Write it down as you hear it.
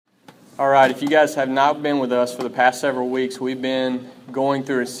All right, if you guys have not been with us for the past several weeks, we've been going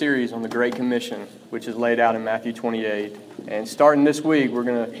through a series on the Great Commission, which is laid out in Matthew 28. And starting this week, we're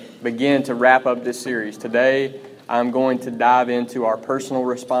going to begin to wrap up this series. Today, I'm going to dive into our personal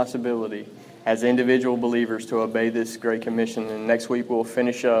responsibility as individual believers to obey this Great Commission. And next week, we'll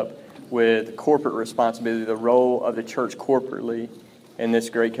finish up with corporate responsibility, the role of the church corporately in this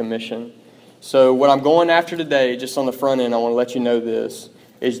Great Commission. So what I'm going after today, just on the front end, I want to let you know this,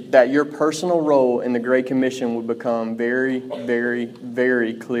 is that your personal role in the Great Commission would become very, very,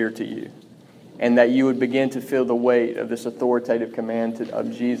 very clear to you. And that you would begin to feel the weight of this authoritative command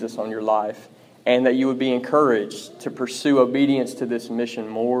of Jesus on your life. And that you would be encouraged to pursue obedience to this mission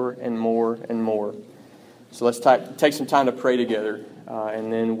more and more and more. So let's take some time to pray together,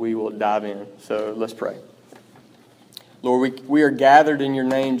 and then we will dive in. So let's pray. Lord, we are gathered in your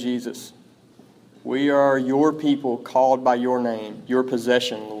name, Jesus. We are your people called by your name, your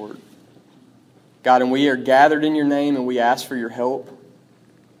possession, Lord. God, and we are gathered in your name and we ask for your help.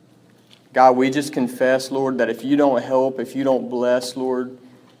 God, we just confess, Lord, that if you don't help, if you don't bless, Lord,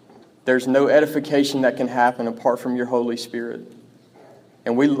 there's no edification that can happen apart from your Holy Spirit.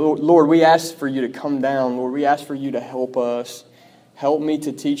 And Lord, we ask for you to come down. Lord, we ask for you to help us. Help me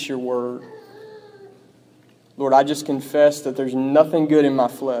to teach your word. Lord, I just confess that there's nothing good in my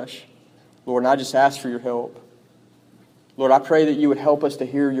flesh. Lord, and I just ask for your help. Lord, I pray that you would help us to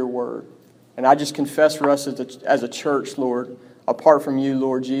hear your word. And I just confess for us as a church, Lord, apart from you,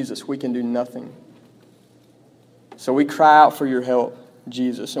 Lord Jesus, we can do nothing. So we cry out for your help,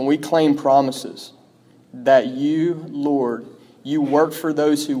 Jesus, and we claim promises that you, Lord, you work for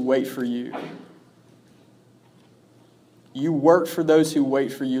those who wait for you. You work for those who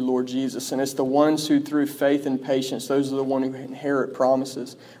wait for you, Lord Jesus. And it's the ones who, through faith and patience, those are the ones who inherit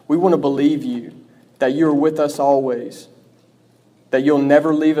promises. We want to believe you, that you are with us always, that you'll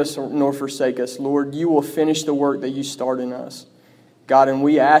never leave us nor forsake us. Lord, you will finish the work that you start in us. God, and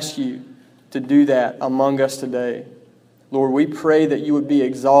we ask you to do that among us today. Lord, we pray that you would be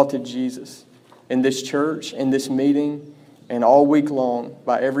exalted, Jesus, in this church, in this meeting, and all week long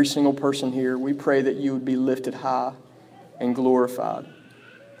by every single person here. We pray that you would be lifted high and glorified.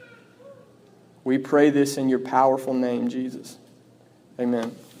 We pray this in your powerful name, Jesus.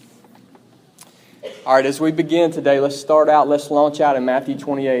 Amen. All right, as we begin today, let's launch out in Matthew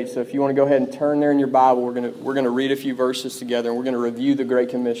 28. So if you want to go ahead and turn there in your Bible, we're going to read a few verses together, and we're going to review the Great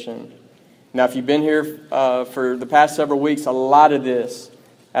Commission. Now, if you've been here for the past several weeks, a lot of this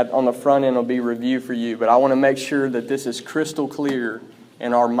on the front end will be review for you, but I want to make sure that this is crystal clear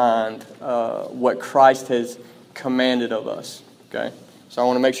in our mind, what Christ has commanded of us. Okay? So I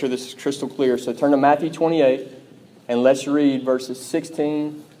want to make sure this is crystal clear. So turn to Matthew 28 and let's read verses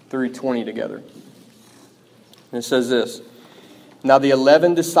 16 through 20 together. And it says this: Now the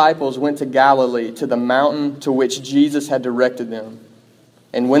 11 disciples went to Galilee, to the mountain to which Jesus had directed them.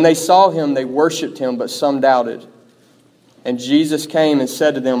 And when they saw him, they worshipped him, but some doubted. And Jesus came and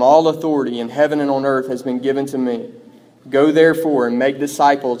said to them, All authority in heaven and on earth has been given to me. Go therefore and make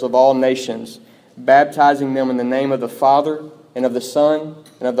disciples of all nations, baptizing them in the name of the Father, and of the Son,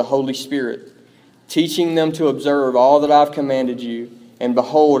 and of the Holy Spirit, teaching them to observe all that I've commanded you. And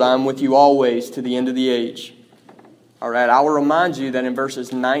behold, I am with you always to the end of the age. All right, I will remind you that in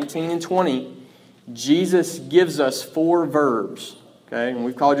verses 19 and 20, Jesus gives us 4 verbs. Okay, and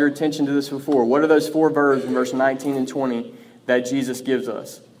we've called your attention to this before. What are those 4 verbs in verse 19 and 20 that Jesus gives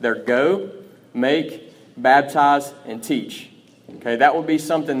us? They're go, make, baptize, and teach. Okay, that would be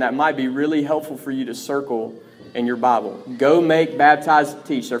something that might be really helpful for you to circle in your Bible. Go, make, baptize,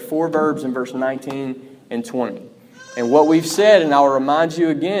 teach. There are 4 verbs in verse 19 and 20. And what we've said, and I'll remind you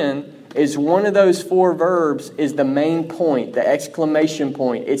again, is one of those 4 verbs is the main point, the exclamation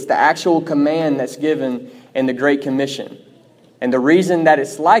point. It's the actual command that's given in the Great Commission. And the reason that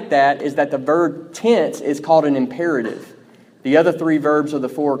it's like that is that the verb tense is called an imperative. The other 3 verbs of the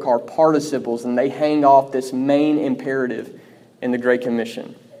 4 are called participles, and they hang off this main imperative in the Great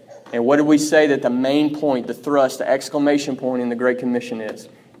Commission. And what did we say that the main point, the thrust, the exclamation point in the Great Commission is?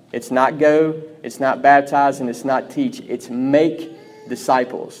 It's not go, it's not baptize, and it's not teach. It's make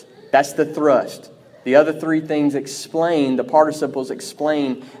disciples. That's the thrust. The other 3 things explain, the participles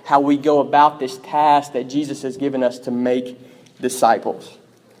explain how we go about this task that Jesus has given us to make disciples.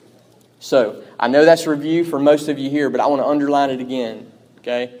 So, I know that's review for most of you here, but I want to underline it again.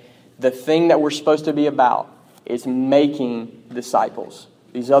 Okay? The thing that we're supposed to be about is making disciples.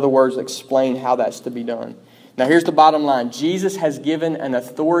 These other words explain how that's to be done. Now here's the bottom line. Jesus has given an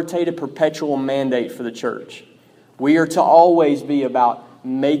authoritative perpetual mandate for the church. We are to always be about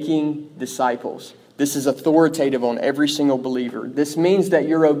making disciples. This is authoritative on every single believer. This means that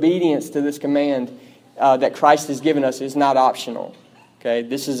your obedience to this command that Christ has given us is not optional. Okay,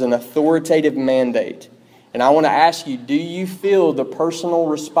 this is an authoritative mandate. And I want to ask you, do you feel the personal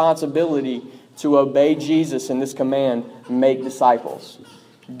responsibility to obey Jesus in this command, make disciples?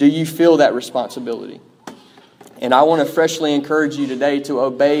 Do you feel that responsibility? And I want to freshly encourage you today to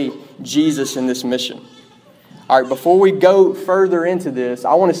obey Jesus in this mission. All right, before we go further into this,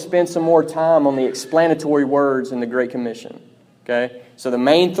 I want to spend some more time on the explanatory words in the Great Commission. Okay? So the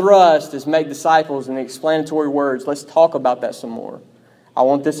main thrust is make disciples, and the explanatory words, let's talk about that some more. I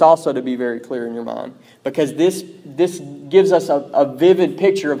want this also to be very clear in your mind, because this gives us a vivid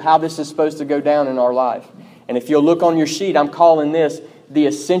picture of how this is supposed to go down in our life. And if you'll look on your sheet, I'm calling this the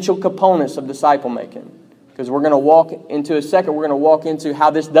essential components of disciple making. Because we're going to walk into a second, we're going to walk into how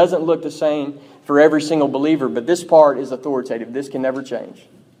this doesn't look the same for every single believer, but this part is authoritative. This can never change.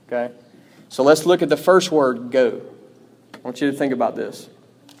 Okay? So let's look at the first word, go. I want you to think about this.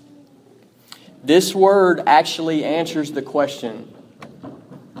 This word actually answers the question,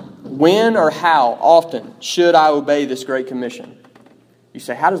 when or how often should I obey this Great Commission? You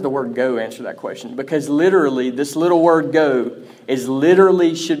say, how does the word go answer that question? Because literally, this little word go is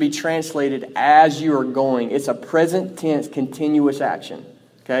literally should be translated as you are going. It's a present tense continuous action.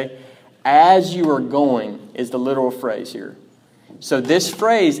 Okay? As you are going is the literal phrase here. So this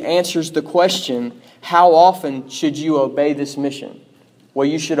phrase answers the question, how often should you obey this mission? Well,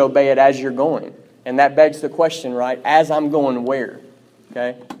 you should obey it as you're going. And that begs the question, right? As I'm going where?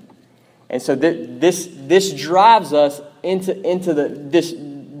 Okay? And so this drives us this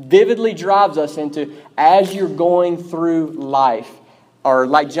vividly drives us into as you're going through life. Or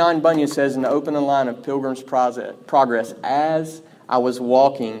like John Bunyan says in the opening line of Pilgrim's Progress, as I was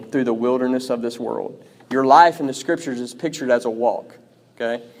walking through the wilderness of this world. Your life in the Scriptures is pictured as a walk.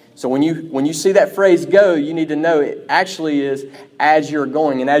 Okay? So when you see that phrase go, you need to know it actually is as you're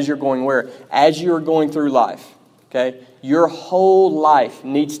going. And as you're going where? As you're going through life. Okay? Your whole life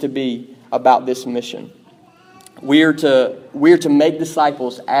needs to be about this mission. We are to make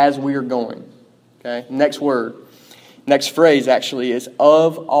disciples as we are going. Okay? Next phrase actually is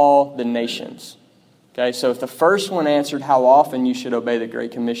of all the nations. Okay, so if the first one answered how often you should obey the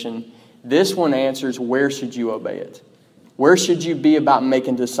Great Commission, this one answers where should you obey it? Where should you be about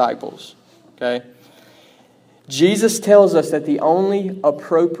making disciples? Okay? Jesus tells us that the only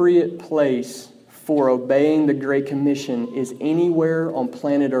appropriate place for obeying the Great Commission is anywhere on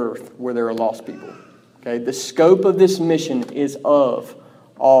planet Earth where there are lost people. Okay? The scope of this mission is of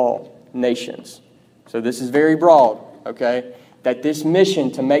all nations. So this is very broad, okay? That this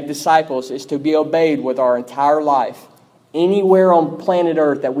mission to make disciples is to be obeyed with our entire life, anywhere on planet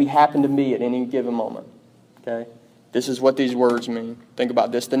Earth that we happen to be at any given moment. Okay? This is what these words mean. Think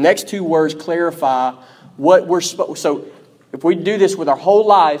about this. The next two words clarify what we're supposed. So if we do this with our whole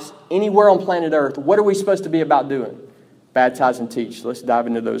lives, anywhere on planet Earth, what are we supposed to be about doing? Baptize and teach. Let's dive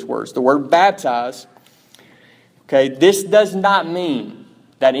into those words. The word baptize, okay, this does not mean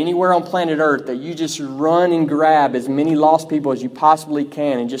that anywhere on planet Earth that you just run and grab as many lost people as you possibly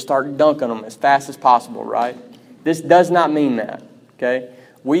can and just start dunking them as fast as possible, right? This does not mean that, okay?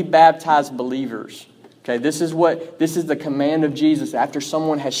 We baptize believers, okay? This is the command of Jesus. After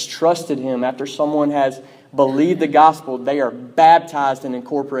someone has trusted Him, after someone has believed the gospel, they are baptized and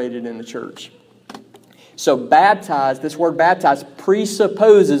incorporated in the church. So this word baptize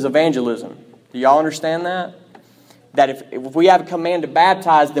presupposes evangelism. Do y'all understand that? That if we have a command to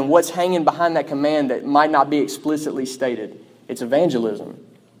baptize, then what's hanging behind that command that might not be explicitly stated? It's evangelism.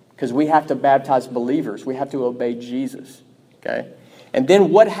 Because we have to baptize believers. We have to obey Jesus. Okay? And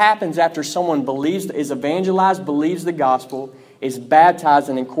then what happens after someone is evangelized, believes the gospel, is baptized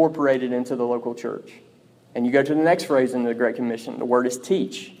and incorporated into the local church? And you go to the next phrase in the Great Commission. The word is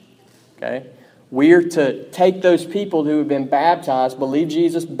teach. Okay? We are to take those people who have been baptized, believe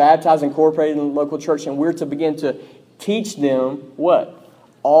Jesus, baptized, incorporated in the local church, and we're to begin to teach them what?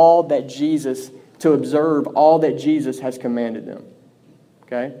 To observe all that Jesus has commanded them.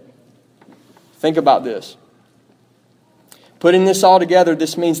 Okay? Think about this. Putting this all together,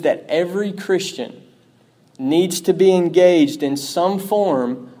 this means that every Christian needs to be engaged in some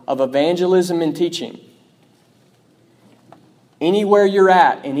form of evangelism and teaching. Anywhere you're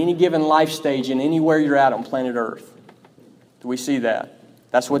at, in any given life stage, and anywhere you're at on planet Earth. Do we see that?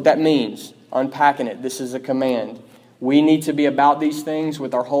 That's what that means. Unpacking it. This is a command. We need to be about these things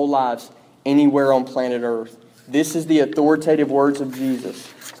with our whole lives, anywhere on planet Earth. This is the authoritative words of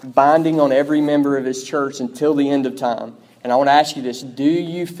Jesus, binding on every member of His church until the end of time. And I want to ask you this. Do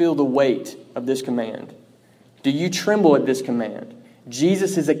you feel the weight of this command? Do you tremble at this command?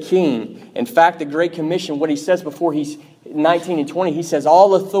 Jesus is a king. In fact, the Great Commission, what he says before he's 19 and 20, he says,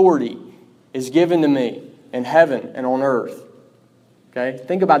 all authority is given to me in heaven and on earth. Okay?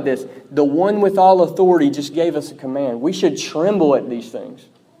 Think about this. The one with all authority just gave us a command. We should tremble at these things.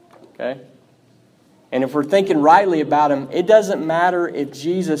 Okay? And if we're thinking rightly about him, it doesn't matter if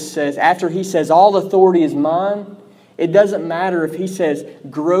Jesus says, after he says, all authority is mine, it doesn't matter if he says,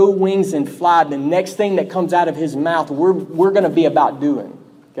 grow wings and fly. The next thing that comes out of his mouth, we're going to be about doing.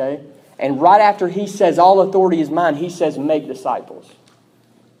 Okay? And right after he says, all authority is mine, he says, make disciples.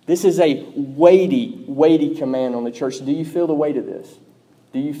 This is a weighty, weighty command on the church. Do you feel the weight of this?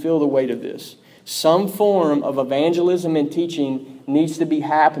 Do you feel the weight of this? Some form of evangelism and teaching needs to be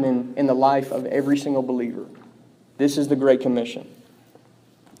happening in the life of every single believer. This is the Great Commission.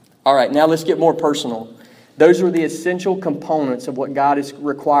 All right, now let's get more personal. Those are the essential components of what God has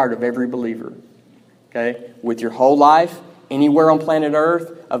required of every believer. Okay? With your whole life, anywhere on planet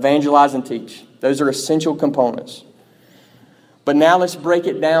Earth, evangelize and teach. Those are essential components. But now let's break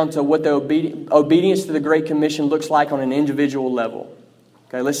it down to what the obedience to the Great Commission looks like on an individual level.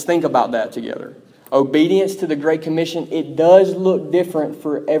 Okay, let's think about that together. Obedience to the Great Commission, it does look different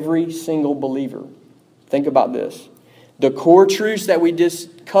for every single believer. Think about this. The core truths that we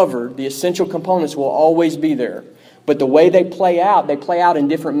just covered, the essential components, will always be there. But the way they play out in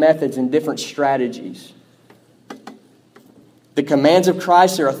different methods and different strategies. The commands of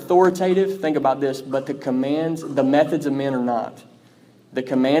Christ are authoritative. Think about this. But the methods of men are not. The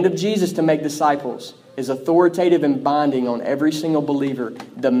command of Jesus to make disciples is authoritative and binding on every single believer.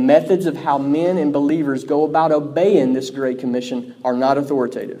 The methods of how men and believers go about obeying this Great Commission are not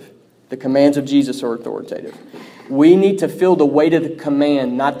authoritative. The commands of Jesus are authoritative. We need to feel the weight of the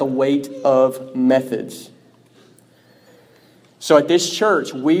command, not the weight of methods. So at this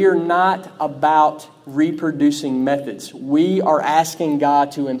church, we are not about reproducing methods. We are asking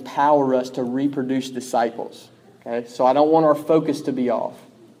God to empower us to reproduce disciples. Okay? So I don't want our focus to be off.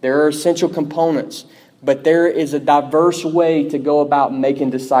 There are essential components, but there is a diverse way to go about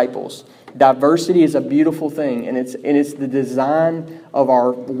making disciples. Diversity is a beautiful thing, and it's the design of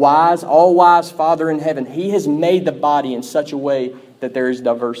our all-wise Father in heaven. He has made the body in such a way that there is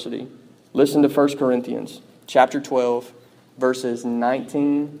diversity. Listen to 1 Corinthians chapter 12, verses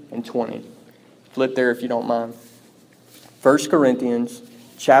 19 and 20. Flip there if you don't mind. 1 Corinthians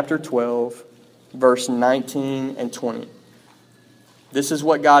chapter 12, verse 19 and 20. This is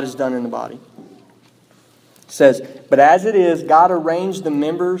what God has done in the body. It says, but as it is, God arranged the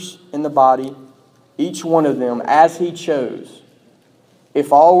members in the body, each one of them, as He chose.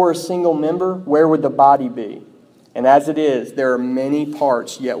 If all were a single member, where would the body be? And as it is, there are many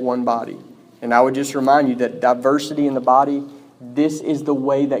parts, yet one body. And I would just remind you that diversity in the body, this is the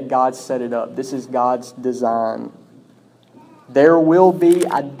way that God set it up. This is God's design. There will be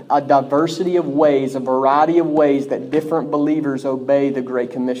a diversity of ways, a variety of ways that different believers obey the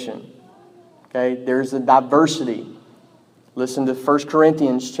Great Commission. Okay, there's a diversity. Listen to 1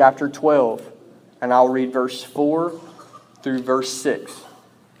 Corinthians chapter 12, and I'll read verse 4 through verse 6. It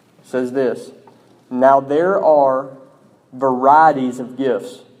says this, now there are varieties of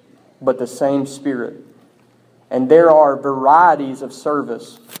gifts, but the same Spirit. And there are varieties of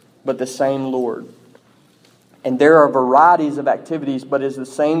service, but the same Lord. And there are varieties of activities, but it is the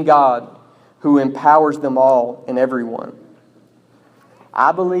same God who empowers them all and everyone.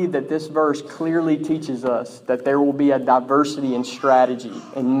 I believe that this verse clearly teaches us that there will be a diversity in strategy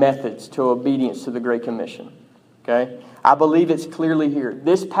and methods to obedience to the Great Commission. Okay? I believe it's clearly here.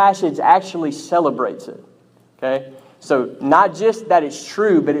 This passage actually celebrates it. Okay? So not just that it's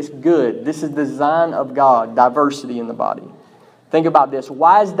true, but it's good. This is the design of God, diversity in the body. Think about this.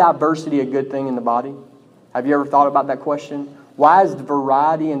 Why is diversity a good thing in the body? Have you ever thought about that question? Why is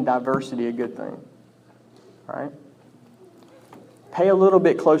variety and diversity a good thing? All right? Pay a little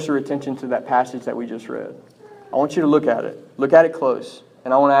bit closer attention to that passage that we just read. I want you to look at it. Look at it close.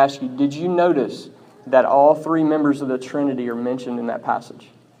 And I want to ask you, did you notice that all three members of the Trinity are mentioned in that passage?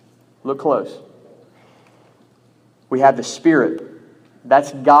 Look close. We have the Spirit.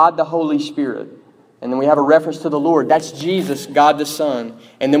 That's God the Holy Spirit. And then we have a reference to the Lord. That's Jesus, God the Son.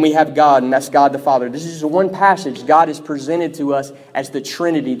 And then we have God, and that's God the Father. This is one passage. God is presented to us as the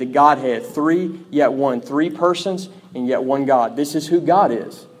Trinity, the Godhead. Three, yet one. Three persons, and yet one God. This is who God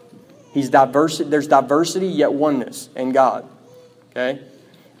is. He's diverse. There's diversity, yet oneness in God. Okay?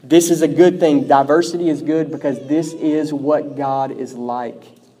 This is a good thing. Diversity is good because this is what God is like.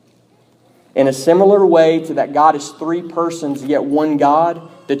 In a similar way to that God is three persons, yet one God,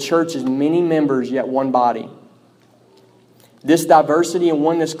 the church is many members, yet one body. This diversity and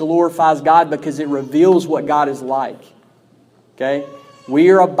oneness glorifies God because it reveals what God is like. Okay? We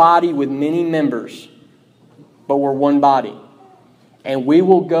are a body with many members, but we're one body. And we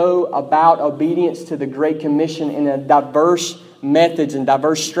will go about obedience to the Great Commission in a diverse methods and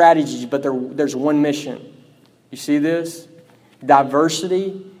diverse strategies, but there's one mission. You see this?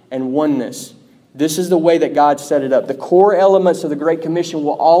 Diversity and oneness. This is the way that God set it up. The core elements of the Great Commission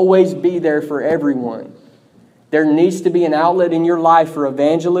will always be there for everyone. There needs to be an outlet in your life for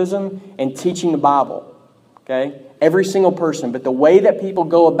evangelism and teaching the Bible. Okay? Every single person. But the way that people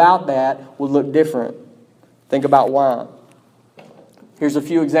go about that will look different. Think about why. Here's a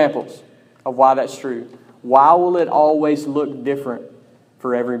few examples of why that's true. Why will it always look different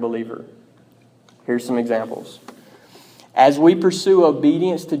for every believer? Here's some examples. As we pursue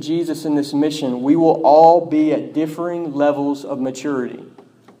obedience to Jesus in this mission, we will all be at differing levels of maturity.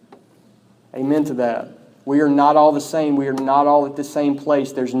 Amen to that. We are not all the same. We are not all at the same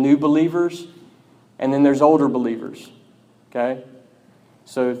place. There's new believers, and then there's older believers. Okay?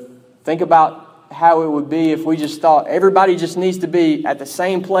 So think about how it would be if we just thought everybody just needs to be at the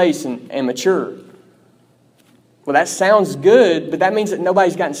same place and mature. Well, that sounds good, but that means that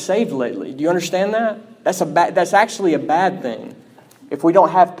nobody's gotten saved lately. Do you understand that? That's actually a bad thing. If we don't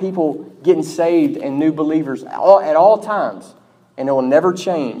have people getting saved and new believers at all times, and it will never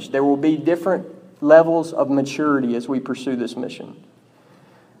change. There will be different levels of maturity as we pursue this mission.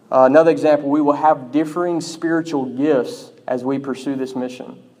 Another example, we will have differing spiritual gifts as we pursue this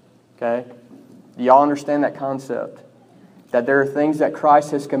mission. Okay? Do y'all understand that concept? That there are things that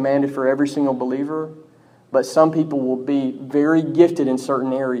Christ has commanded for every single believer, but some people will be very gifted in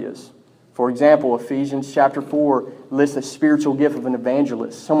certain areas. For example, Ephesians chapter 4 lists a spiritual gift of an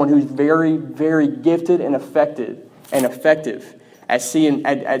evangelist, someone who's very, very gifted and effective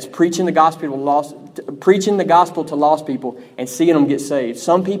as preaching the gospel to lost people and seeing them get saved.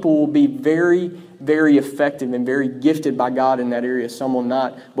 Some people will be very, very effective and very gifted by God in that area. Some will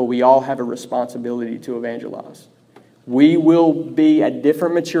not, but we all have a responsibility to evangelize. We will be at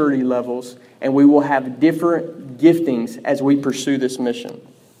different maturity levels, and we will have different giftings as we pursue this mission.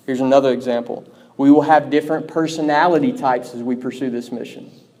 Here's another example. We will have different personality types as we pursue this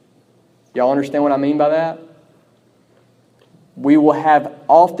mission. Y'all understand what I mean by that? We will have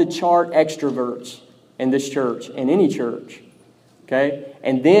off-the-chart extroverts in this church, in any church. Okay?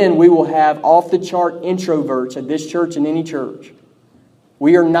 And then we will have off-the-chart introverts at this church and any church.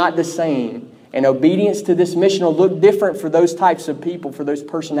 We are not the same. And obedience to this mission will look different for those types of people, for those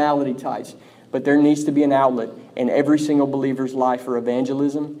personality types. But there needs to be an outlet in every single believer's life for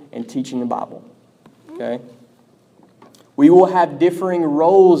evangelism and teaching the Bible. Okay? We will have differing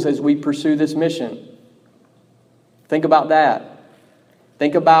roles as we pursue this mission. Think about that.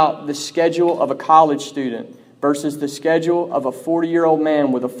 Think about the schedule of a college student versus the schedule of a 40-year-old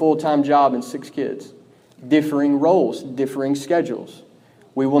man with a full-time job and 6 kids. Differing roles, differing schedules.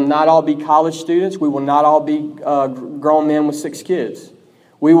 We will not all be college students. We will not all be grown men with 6 kids.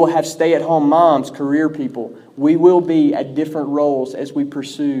 We will have stay-at-home moms, career people. We will be at different roles as we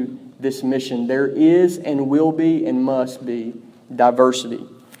pursue this mission. There is and will be and must be diversity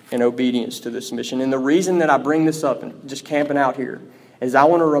in obedience to this mission. And the reason that I bring this up and just camping out here is I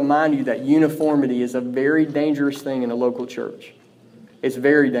want to remind you that uniformity is a very dangerous thing in a local church. It's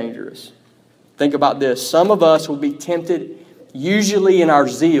very dangerous. Think about this. Some of us will be tempted, usually in our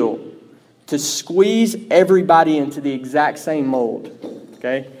zeal, to squeeze everybody into the exact same mold.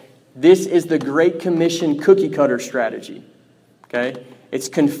 Okay? This is the Great Commission cookie cutter strategy. Okay? It's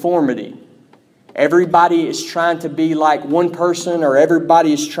conformity. Everybody is trying to be like one person, or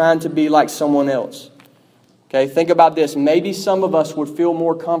everybody is trying to be like someone else. Okay? Think about this. Maybe some of us would feel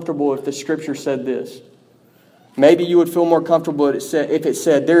more comfortable if the Scripture said this. Maybe you would feel more comfortable if it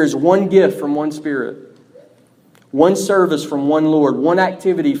said, there is one gift from one Spirit, one service from one Lord, one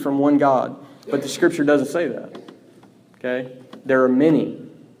activity from one God. But the Scripture doesn't say that. Okay? There are many.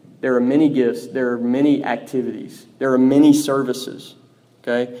 There are many gifts. There are many activities. There are many services.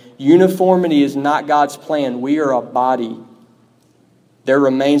 Okay? Uniformity is not God's plan. We are a body. There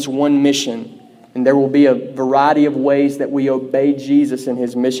remains one mission. And there will be a variety of ways that we obey Jesus in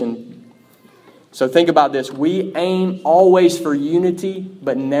His mission. So think about this. We aim always for unity,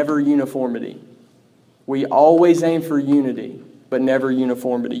 but never uniformity. We always aim for unity, but never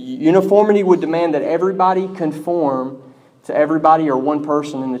uniformity. Uniformity would demand that everybody conform to everybody or one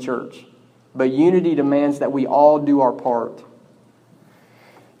person in the church. But unity demands that we all do our part.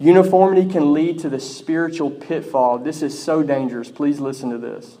 Uniformity can lead to the spiritual pitfall. This is so dangerous. Please listen to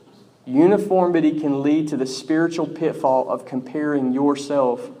this. Uniformity can lead to the spiritual pitfall of comparing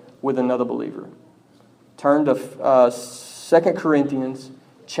yourself with another believer. Turn to 2 Corinthians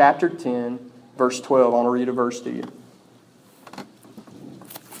chapter 10, verse 12. I want to read a verse to you.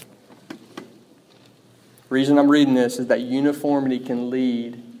 The reason I'm reading this is that uniformity can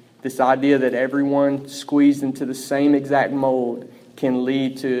lead, this idea that everyone squeezed into the same exact mold can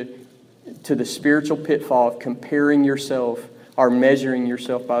lead to the spiritual pitfall of comparing yourself or measuring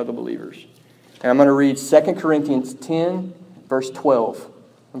yourself by other believers. And I'm going to read 2 Corinthians 10, verse 12.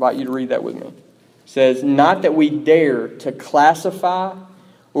 I invite you to read that with me. It says, "Not that we dare to classify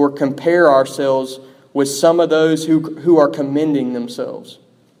or compare ourselves with some of those who are commending themselves.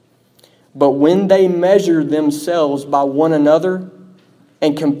 But when they measure themselves by one another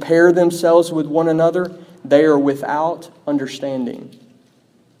and compare themselves with one another, they are without understanding."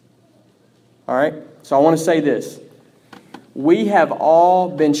 All right? So I want to say this. We have all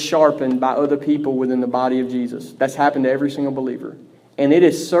been sharpened by other people within the body of Jesus. That's happened to every single believer. And it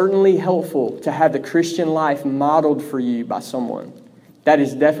is certainly helpful to have the Christian life modeled for you by someone. That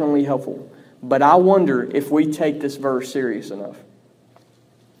is definitely helpful. But I wonder if we take this verse serious enough.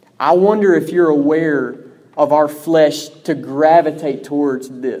 I wonder if you're aware of our flesh to gravitate towards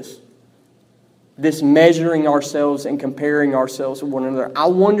this measuring ourselves and comparing ourselves with one another. I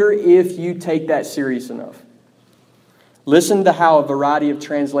wonder if you take that serious enough. Listen to how a variety of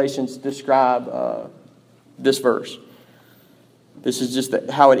translations describe this verse. This is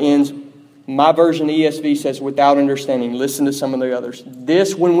just how it ends. My version, ESV, says, "without understanding." Listen to some of the others.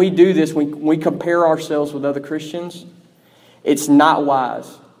 When we do this, when we compare ourselves with other Christians, it's not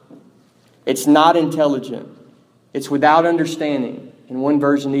wise. It's not intelligent. It's without understanding. And one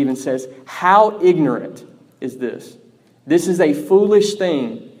version even says, "How ignorant is this?" This is a foolish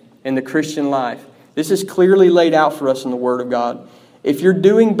thing in the Christian life. This is clearly laid out for us in the Word of God.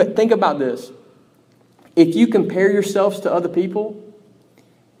 But think about this. If you compare yourselves to other people,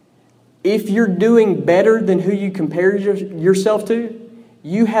 if you're doing better than who you compare yourself to,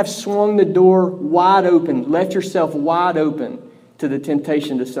 you have swung the door wide open, left yourself wide open to the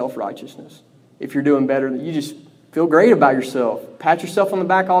temptation to self-righteousness. If you're doing better, you just feel great about yourself. Pat yourself on the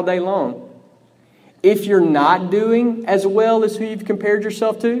back all day long. If you're not doing as well as who you've compared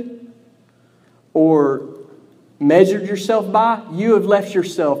yourself to or measured yourself by, you have left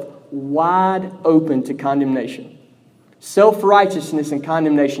yourself wide open to condemnation. Self-righteousness and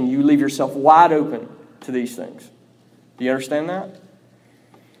condemnation, you leave yourself wide open to these things. Do you understand that?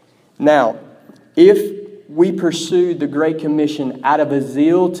 Now, if we pursue the Great Commission out of a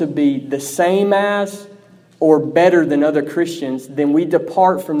zeal to be the same as or better than other Christians, then we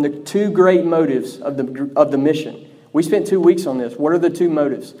depart from the two great motives of the mission. We spent 2 weeks on this. What are the two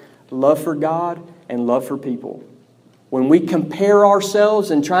motives? Love for God and love for people. When we compare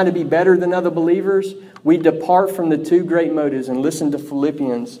ourselves and trying to be better than other believers, we depart from the two great motives. And listen to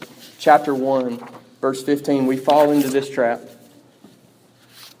Philippians chapter 1, verse 15. We fall into this trap.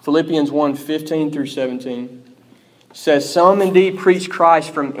 Philippians 1, 15 through 17 says, "Some indeed preach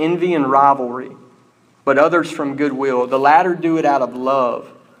Christ from envy and rivalry, but others from goodwill. The latter do it out of love.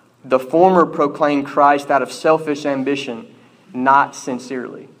 The former proclaim Christ out of selfish ambition, not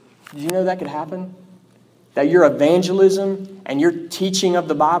sincerely." Did you know that could happen? That your evangelism and your teaching of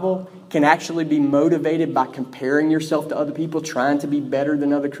the Bible can actually be motivated by comparing yourself to other people, trying to be better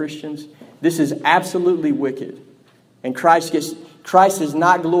than other Christians? This is absolutely wicked. And Christ is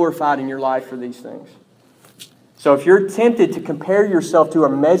not glorified in your life for these things. So if you're tempted to compare yourself to or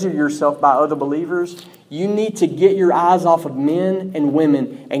measure yourself by other believers, you need to get your eyes off of men and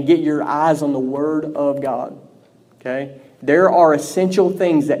women and get your eyes on the Word of God. Okay? There are essential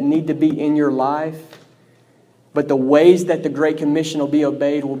things that need to be in your life, but the ways that the Great Commission will be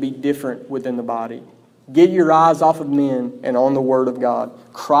obeyed will be different within the body. Get your eyes off of men and on the Word of God.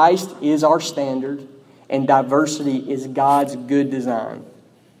 Christ is our standard, and diversity is God's good design.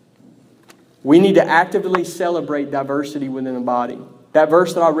 We need to actively celebrate diversity within the body. That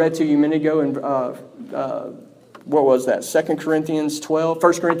verse that I read to you a minute ago, in, what was that? 2 Corinthians 12,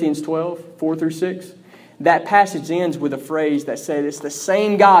 1 Corinthians 12, 4 through 6. That passage ends with a phrase that said, "It's the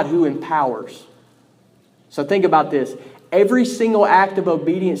same God who empowers." So think about this. Every single act of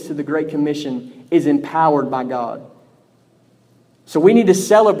obedience to the Great Commission is empowered by God. So we need to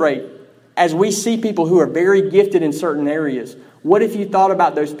celebrate as we see people who are very gifted in certain areas. What if you thought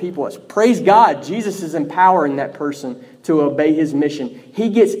about those people as, praise God, Jesus is empowering that person to obey His mission. He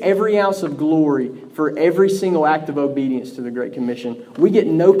gets every ounce of glory for every single act of obedience to the Great Commission. We get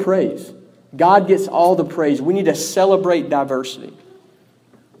no praise. God gets all the praise. We need to celebrate diversity.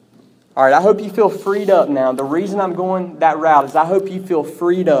 All right, I hope you feel freed up now. The reason I'm going that route is I hope you feel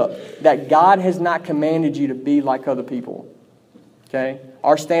freed up that God has not commanded you to be like other people. Okay?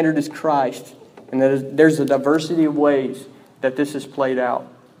 Our standard is Christ, and there's a diversity of ways that this is played out.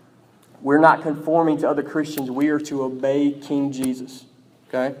 We're not conforming to other Christians. We are to obey King Jesus.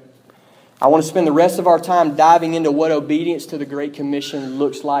 Okay? I want to spend the rest of our time diving into what obedience to the Great Commission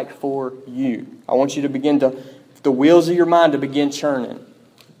looks like for you. I want you to begin to, the wheels of your mind to begin churning.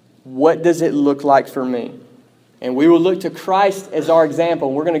 What does it look like for me? And we will look to Christ as our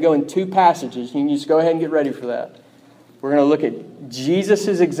example. We're going to go in two passages. You can just go ahead and get ready for that. We're going to look at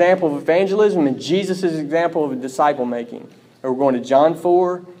Jesus' example of evangelism and Jesus' example of disciple making. And we're going to John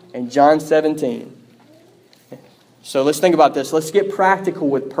 4 and John 17. So let's think about this. Let's get practical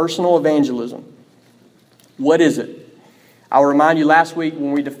with personal evangelism. What is it? I'll remind you last week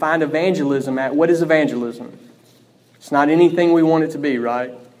when we defined evangelism what is evangelism? It's not anything we want it to be,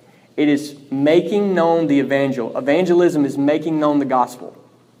 right? It is making known the evangel. Evangelism is making known the gospel,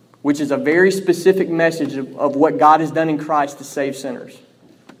 which is a very specific message of what God has done in Christ to save sinners.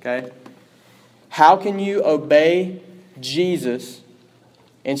 Okay? How can you obey Jesus?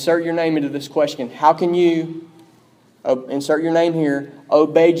 Insert your name into this question. How can you, insert your name here,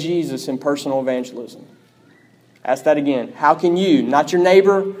 obey Jesus in personal evangelism? Ask that again. How can you, not your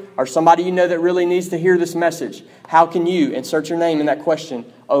neighbor or somebody you know that really needs to hear this message, how can you, insert your name in that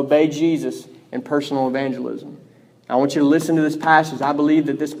question, obey Jesus in personal evangelism? I want you to listen to this passage. I believe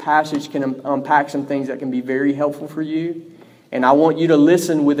that this passage can unpack some things that can be very helpful for you. And I want you to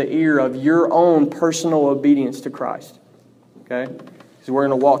listen with the ear of your own personal obedience to Christ. Okay? So we're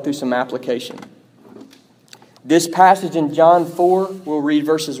going to walk through some application. This passage in John 4, we'll read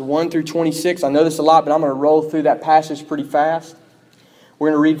verses 1 through 26. I know this a lot, but I'm going to roll through that passage pretty fast. We're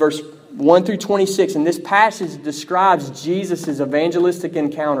going to read verse 1 through 26. And this passage describes Jesus' evangelistic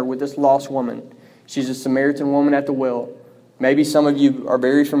encounter with this lost woman. She's a Samaritan woman at the well. Maybe some of you are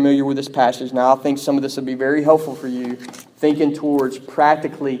very familiar with this passage. Now, I think some of this will be very helpful for you, thinking towards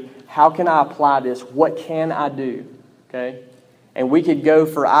practically, how can I apply this? What can I do? Okay? And we could go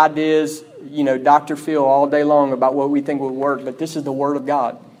for ideas, Dr. Phil all day long about what we think would work, but this is the Word of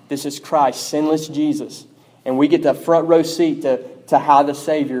God. This is Christ, sinless Jesus. And we get the front row seat to how the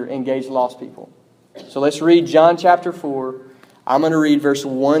Savior engaged lost people. So let's read John chapter 4. I'm going to read verse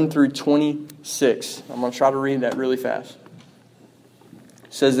 1 through 26. I'm going to try to read that really fast.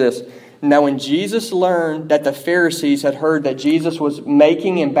 It says this. Now when Jesus learned that the Pharisees had heard that Jesus was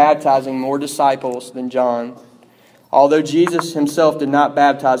making and baptizing more disciples than John, although Jesus himself did not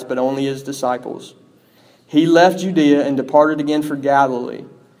baptize but only his disciples, he left Judea and departed again for Galilee,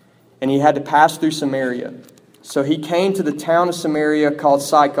 and he had to pass through Samaria. So he came to the town of Samaria called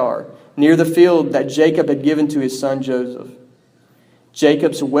Sychar, near the field that Jacob had given to his son Joseph.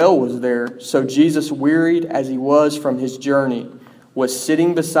 Jacob's well was there, so Jesus, wearied as he was from his journey, was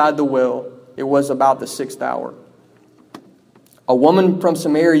sitting beside the well. It was about the 6th hour. A woman from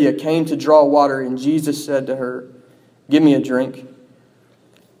Samaria came to draw water, and Jesus said to her, "Give me a drink."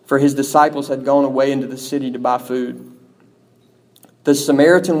 For his disciples had gone away into the city to buy food. The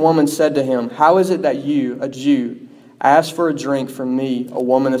Samaritan woman said to him, "How is it that you, a Jew, ask for a drink from me, a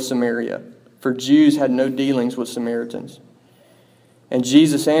woman of Samaria?" For Jews had no dealings with Samaritans. And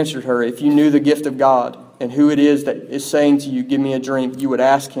Jesus answered her, "If you knew the gift of God, and who it is that is saying to you, 'Give me a drink,' you would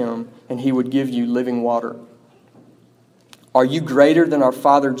ask him, and he would give you living water. Are you greater than our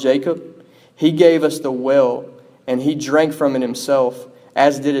father Jacob? He gave us the well, and he drank from it himself,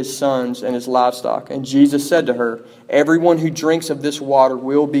 as did his sons and his livestock." And Jesus said to her, "Everyone who drinks of this water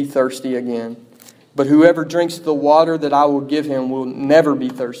will be thirsty again. But whoever drinks the water that I will give him will never be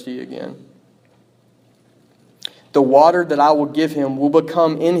thirsty again. The water that I will give him will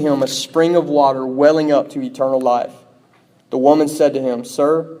become in him a spring of water welling up to eternal life." The woman said to him,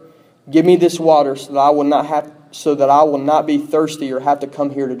 "Sir, give me this water so that I will not be thirsty or have to come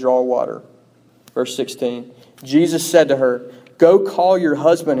here to draw water." Verse 16. Jesus said to her, "Go call your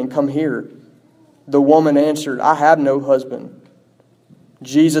husband and come here." The woman answered, "I have no husband."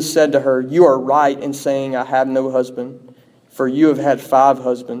 Jesus said to her, "You are right in saying, 'I have no husband,' for you have had 5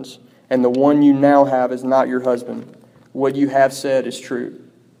 husbands, and the one you now have is not your husband. What you have said is true."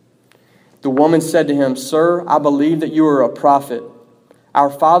 The woman said to him, "Sir, I believe that you are a prophet. Our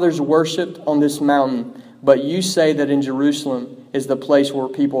fathers worshipped on this mountain, but you say that in Jerusalem is the place where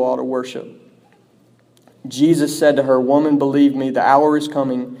people ought to worship." Jesus said to her, "Woman, believe me, the hour is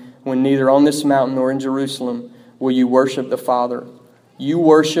coming when neither on this mountain nor in Jerusalem will you worship the Father. You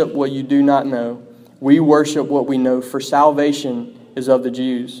worship what you do not know. We worship what we know, for salvation is of the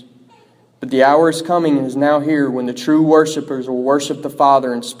Jews. But the hour is coming and is now here when the true worshipers will worship the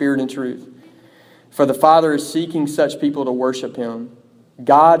Father in spirit and truth. For the Father is seeking such people to worship him.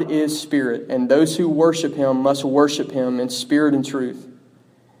 God is spirit, and those who worship him must worship him in spirit and truth."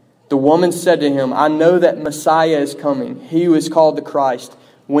 The woman said to him, "I know that Messiah is coming, he who is called the Christ.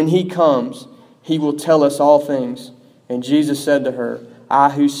 When he comes, he will tell us all things." And Jesus said to her,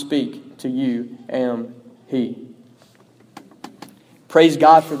 "I who speak to you am He. Praise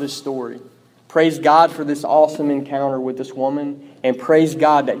God for this story. Praise God for this awesome encounter with this woman. And praise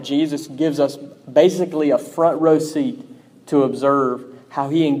God that Jesus gives us basically a front row seat to observe how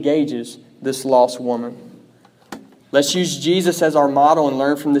He engages this lost woman. Let's use Jesus as our model and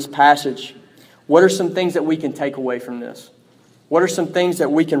learn from this passage. What are some things that we can take away from this? What are some things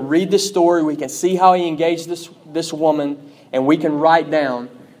that we can read this story, we can see how He engaged this woman, and we can write down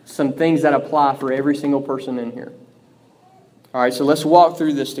some things that apply for every single person in here. All right, so let's walk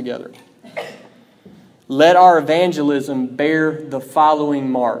through this together. Let our evangelism bear the following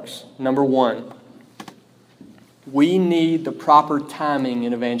marks. Number 1, we need the proper timing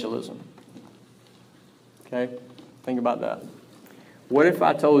in evangelism. Okay, think about that. What if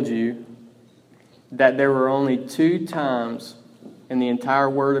I told you that there were only 2 times in the entire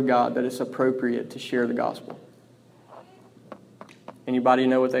Word of God that it's appropriate to share the gospel? Anybody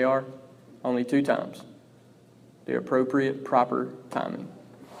know what they are? Only 2 times. The appropriate, proper timing.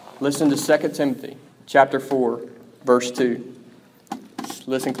 Listen to 2 Timothy chapter 4, verse 2.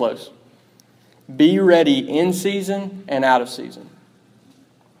 Listen close. Be ready in season and out of season.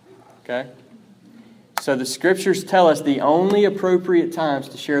 Okay? So the Scriptures tell us the only appropriate times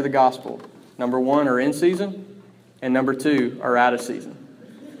to share the gospel, number 1, are in season, and number 2, are out of season.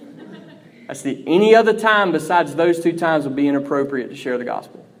 Any other time besides those 2 times would be inappropriate to share the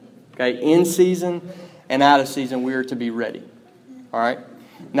gospel. Okay? In season and out of season, we are to be ready. All right?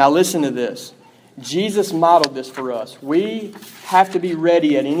 Now listen to this. Jesus modeled this for us. We have to be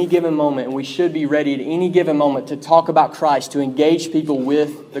ready at any given moment, and we should be ready at any given moment to talk about Christ, to engage people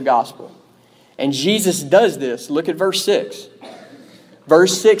with the gospel. And Jesus does this. Look at verse 6.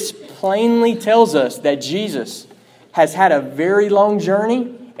 Verse 6 plainly tells us that Jesus has had a very long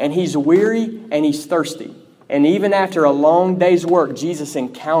journey, and He's weary and He's thirsty. And even after a long day's work, Jesus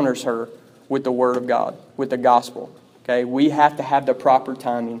encounters her with the Word of God, with the gospel. Okay, we have to have the proper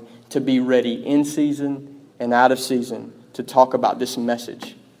timing to be ready in season and out of season to talk about this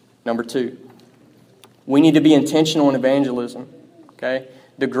message. Number 2, we need to be intentional in evangelism. Okay,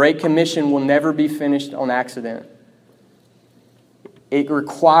 the Great Commission will never be finished on accident. It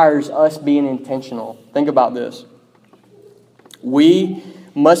requires us being intentional. Think about this. We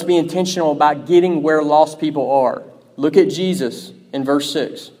must be intentional about getting where lost people are. Look at Jesus in verse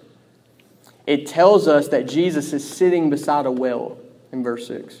 6. It tells us that Jesus is sitting beside a well in verse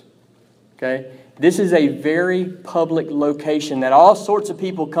 6. Okay? This is a very public location that all sorts of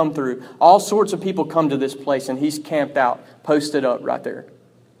people come through. All sorts of people come to this place, and He's camped out, posted up right there.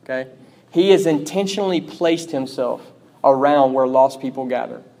 Okay? He has intentionally placed Himself around where lost people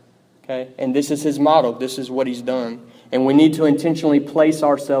gather. Okay? And this is His model. This is what He's done. And we need to intentionally place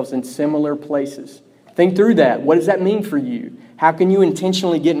ourselves in similar places. Think through that. What does that mean for you? How can you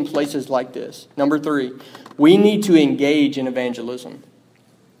intentionally get in places like this? Number 3, we need to engage in evangelism.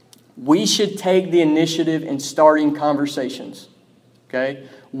 We should take the initiative in starting conversations. Okay?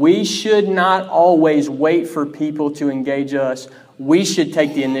 We should not always wait for people to engage us. We should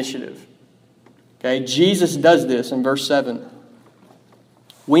take the initiative. Okay? Jesus does this in verse 7.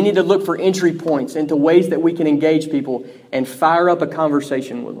 We need to look for entry points into ways that we can engage people and fire up a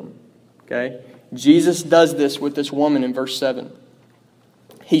conversation with them. Okay? Jesus does this with this woman in verse 7.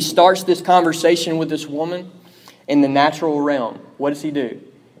 He starts this conversation with this woman in the natural realm. What does He do?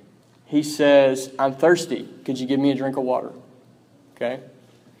 He says, I'm thirsty. Could you give me a drink of water? Okay?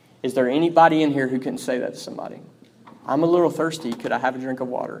 Is there anybody in here who can say that to somebody? I'm a little thirsty. Could I have a drink of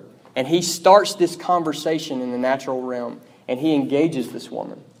water? And He starts this conversation in the natural realm, and He engages this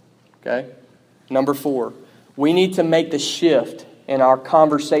woman. Okay? Number 4, we need to make the shift in our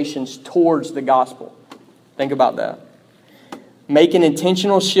conversations towards the gospel. Think about that. Make an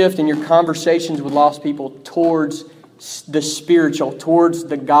intentional shift in your conversations with lost people towards the spiritual, towards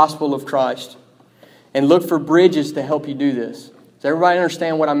the gospel of Christ. And look for bridges to help you do this. Does everybody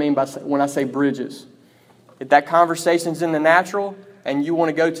understand what I mean by when I say bridges? If that conversation's in the natural and you want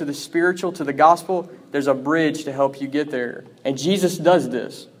to go to the spiritual, to the gospel, there's a bridge to help you get there. And Jesus does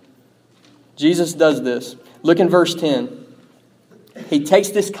this. Jesus does this. Look in verse 10. He takes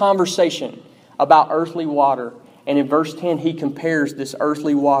this conversation about earthly water, and in verse 10, He compares this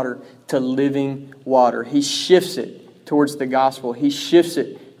earthly water to living water. He shifts it towards the gospel. He shifts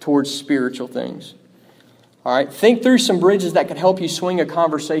it towards spiritual things. All right, think through some bridges that can help you swing a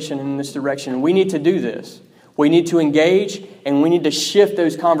conversation in this direction. We need to do this. We need to engage, and we need to shift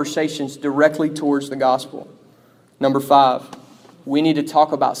those conversations directly towards the gospel. Number 5, we need to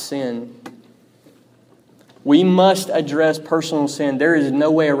talk about sin. We must address personal sin. There is no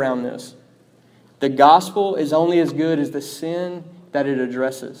way around this. The gospel is only as good as the sin that it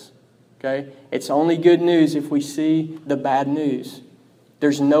addresses. Okay? It's only good news if we see the bad news.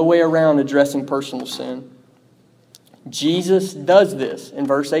 There's no way around addressing personal sin. Jesus does this in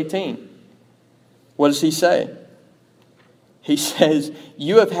verse 18. What does he say? He says,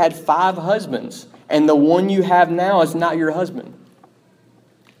 you have had 5 husbands, and the one you have now is not your husband.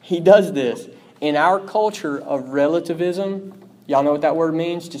 He does this. In our culture of relativism, y'all know what that word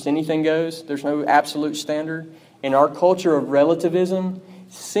means? Just anything goes. There's no absolute standard. In our culture of relativism,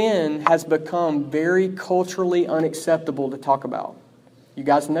 sin has become very culturally unacceptable to talk about. You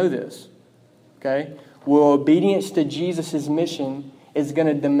guys know this. Okay? Well, obedience to Jesus' mission is going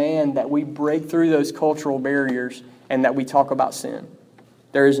to demand that we break through those cultural barriers and that we talk about sin.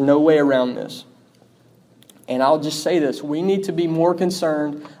 There is no way around this. And I'll just say this. We need to be more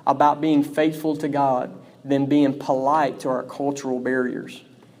concerned about being faithful to God than being polite to our cultural barriers.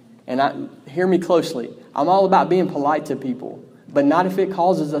 And hear me closely. I'm all about being polite to people, but not if it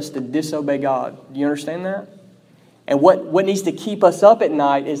causes us to disobey God. Do you understand that? And what needs to keep us up at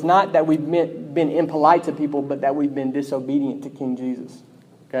night is not that we've been impolite to people, but that we've been disobedient to King Jesus.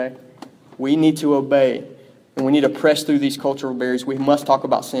 Okay? We need to obey, and we need to press through these cultural barriers. We must talk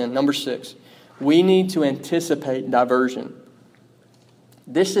about sin. Number 6, we need to anticipate diversion.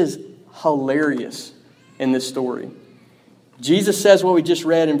 This is hilarious in this story. Jesus says what we just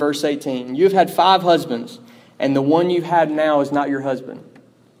read in verse 18. You have had 5 husbands, and the one you have now is not your husband.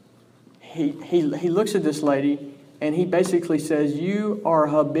 He looks at this lady, and he basically says, you are a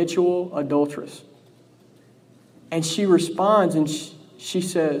habitual adulteress. And she responds, and she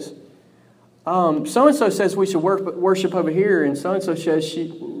says, so-and-so says we should worship over here, and so-and-so says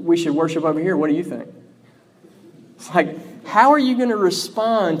we should worship over here. What do you think? It's like, how are you going to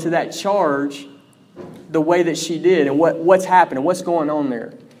respond to that charge the way that she did? And what's happening? What's going on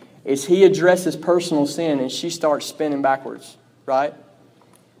there? Is he addresses personal sin, and she starts spinning backwards, right?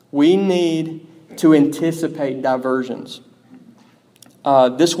 We need to anticipate diversions.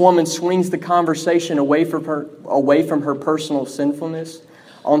 This woman swings the conversation away from her personal sinfulness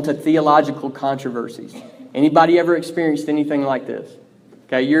onto theological controversies. Anybody ever experienced anything like this?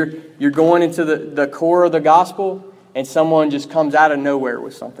 Okay, you're going into the core of the gospel, and someone just comes out of nowhere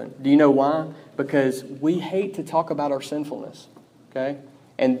with something. Do you know why? Because we hate to talk about our sinfulness. Okay?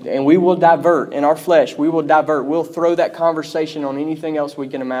 And we will divert in our flesh. We will divert. We'll throw that conversation on anything else we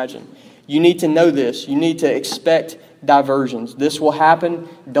can imagine. You need to know this. You need to expect diversions. This will happen.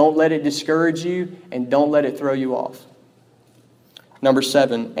 Don't let it discourage you, and don't let it throw you off. Number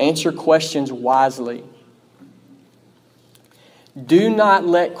 7, answer questions wisely. Do not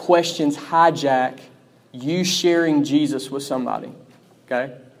let questions hijack you sharing Jesus with somebody.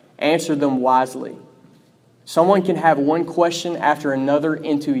 Okay? Answer them wisely. Someone can have one question after another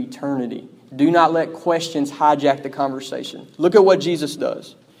into eternity. Do not let questions hijack the conversation. Look at what Jesus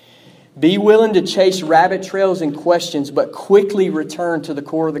does. Be willing to chase rabbit trails and questions, but quickly return to the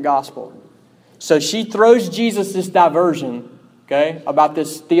core of the gospel. So she throws Jesus this diversion, okay, about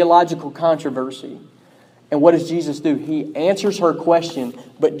this theological controversy. And what does Jesus do? He answers her question,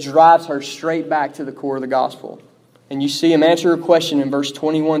 but drives her straight back to the core of the gospel. And you see him answer her question in verse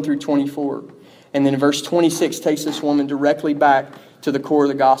 21 through 24. And then verse 26 takes this woman directly back to the core of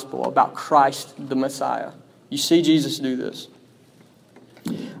the gospel about Christ the Messiah. You see Jesus do this.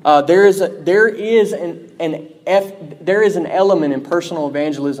 There is an element in personal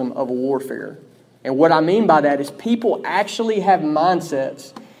evangelism of warfare. And what I mean by that is people actually have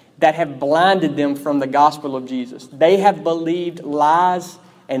mindsets that have blinded them from the gospel of Jesus. They have believed lies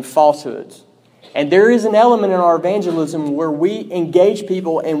and falsehoods. And there is an element in our evangelism where we engage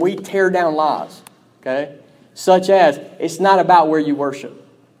people and we tear down lies. Okay? Such as, it's not about where you worship.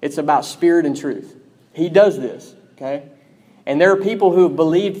 It's about spirit and truth. He does this. Okay? And there are people who have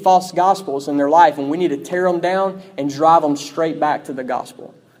believed false gospels in their life, and we need to tear them down and drive them straight back to the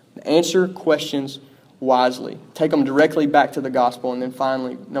gospel. Answer questions wisely. Take them directly back to the gospel. And then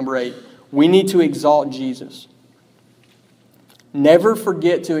finally, number 8, we need to exalt Jesus. Never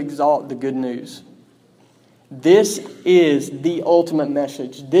forget to exalt the good news. This is the ultimate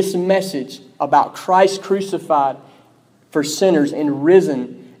message. This message about Christ crucified for sinners and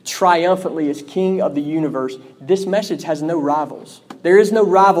risen triumphantly as King of the universe. This message has no rivals. There is no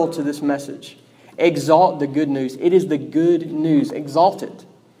rival to this message. Exalt the good news. It is the good news. Exalt it.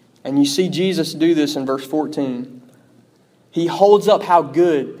 And you see Jesus do this in verse 14. He holds up how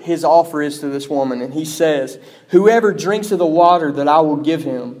good his offer is to this woman. And he says, whoever drinks of the water that I will give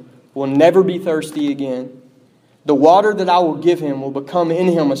him will never be thirsty again. The water that I will give him will become in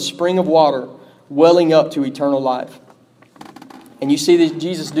him a spring of water welling up to eternal life. And you see this,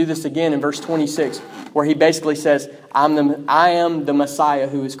 Jesus do this again in verse 26, where he basically says, I am the Messiah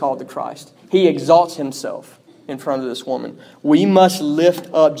who is called the Christ. He exalts himself in front of this woman. We must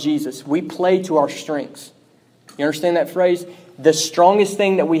lift up Jesus. We play to our strengths. You understand that phrase? The strongest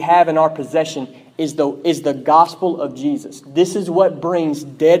thing that we have in our possession is the gospel of Jesus. This is what brings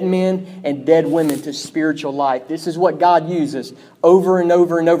dead men and dead women to spiritual life. This is what God uses over and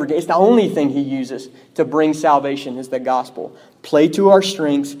over and over again. It's the only thing He uses to bring salvation is the gospel. Play to our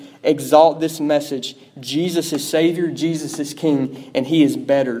strengths. Exalt this message. Jesus is Savior. Jesus is King. And He is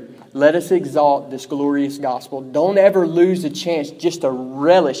better. Let us exalt this glorious gospel. Don't ever lose a chance just to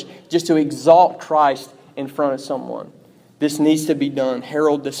relish, just to exalt Christ in front of someone. This needs to be done.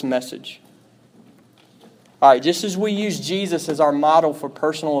 Herald this message. All right, just as we use Jesus as our model for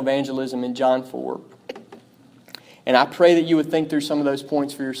personal evangelism in John 4, and I pray that you would think through some of those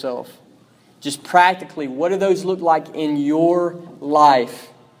points for yourself. Just practically, what do those look like in your life?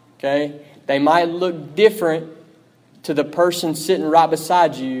 Okay? They might look different to the person sitting right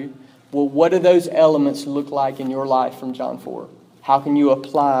beside you. Well, what do those elements look like in your life from John 4? How can you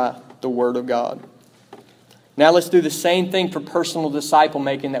apply the Word of God? Now let's do the same thing for personal disciple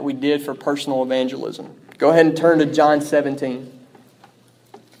making that we did for personal evangelism. Go ahead and turn to John 17.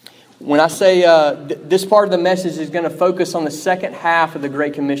 When I say this part of the message is going to focus on the second half of the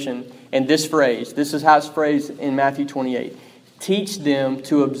Great Commission and this phrase. This is how it's phrased in Matthew 28. Teach them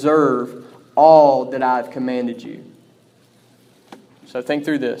to observe all that I have commanded you. So think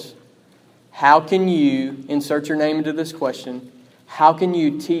through this. How can you, insert your name into this question, how can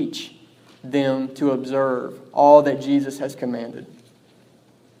you teach them to observe all that Jesus has commanded?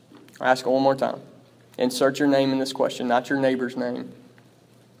 I'll ask it one more time. Insert your name in this question, not your neighbor's name.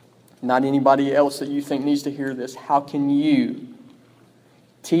 Not anybody else that you think needs to hear this. How can you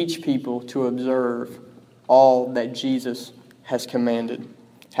teach people to observe all that Jesus has commanded?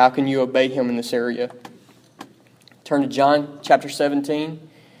 How can you obey Him in this area? Turn to John chapter 17.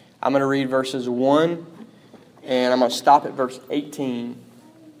 I'm going to read verses 1 and I'm going to stop at verse 18.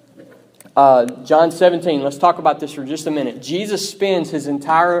 John 17, let's talk about this for just a minute. Jesus spends His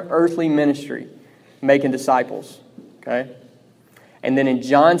entire earthly ministry making disciples. Okay? And then in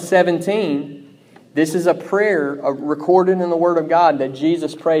John 17, this is a prayer recorded in the Word of God that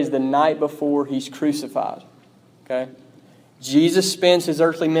Jesus prays the night before He's crucified. Okay? Jesus spends His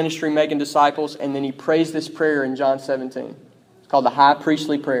earthly ministry making disciples, and then He prays this prayer in John 17. It's called the high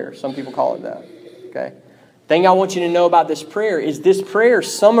priestly prayer. Some people call it that. Okay? The thing I want you to know about this prayer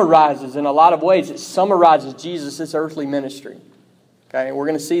summarizes, in a lot of ways, it summarizes Jesus' earthly ministry. Okay? And we're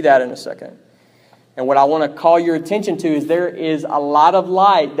going to see that in a second. And what I want to call your attention to is there is a lot of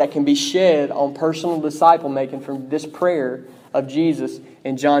light that can be shed on personal disciple making from this prayer of Jesus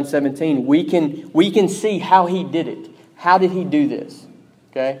in John 17. We can see how He did it. How did He do this?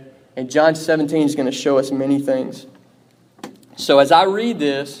 Okay? And John 17 is going to show us many things. So as I read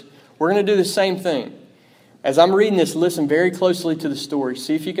this, we're going to do the same thing. As I'm reading this, listen very closely to the story.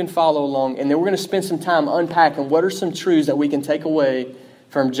 See if you can follow along. And then we're going to spend some time unpacking what are some truths that we can take away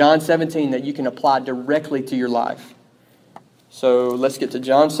from John 17 that you can apply directly to your life. So let's get to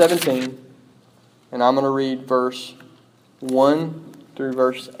John 17. And I'm going to read verse 1 through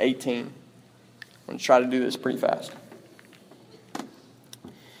verse 18. I'm going to try to do this pretty fast.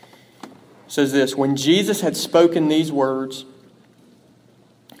 It says this, when Jesus had spoken these words,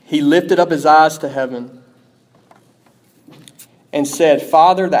 He lifted up His eyes to heaven and said,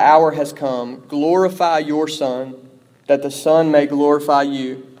 Father, the hour has come. Glorify your Son, that the Son may glorify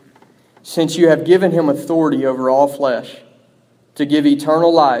you, since you have given Him authority over all flesh, to give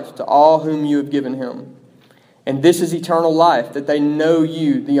eternal life to all whom you have given Him. And this is eternal life, that they know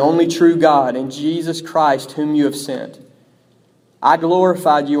you, the only true God, and Jesus Christ, whom you have sent. I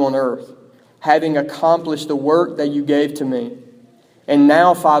glorified you on earth, having accomplished the work that you gave to me. And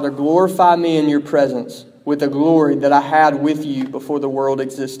now, Father, glorify me in your presence with the glory that I had with you before the world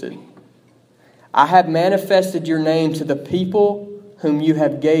existed. I have manifested your name to the people whom you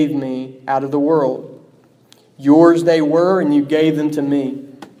have gave me out of the world. Yours they were, and you gave them to me.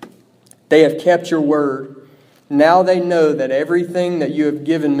 They have kept your word. Now they know that everything that you have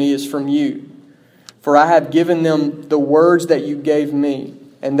given me is from you. For I have given them the words that you gave me,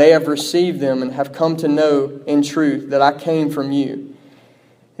 and they have received them and have come to know in truth that I came from you,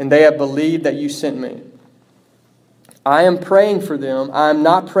 and they have believed that you sent me. I am praying for them. I am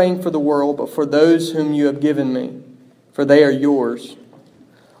not praying for the world, but for those whom you have given me, for they are yours.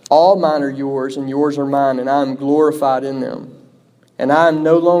 All mine are yours, and yours are mine, and I am glorified in them. And I am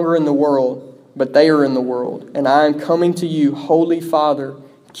no longer in the world, but they are in the world. And I am coming to you, Holy Father,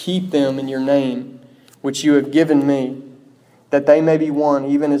 keep them in your name, which you have given me, that they may be one,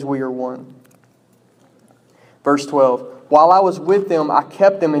 even as we are one. Verse 12, while I was with them, I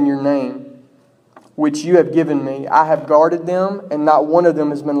kept them in your name, which you have given me. I have guarded them, and not one of them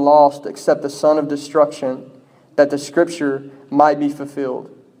has been lost except the son of destruction, that the scripture might be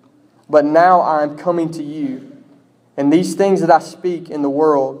fulfilled. But now I am coming to you, and these things that I speak in the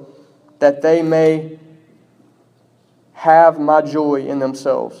world, that they may have my joy in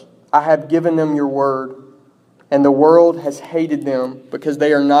themselves. I have given them your word, and the world has hated them because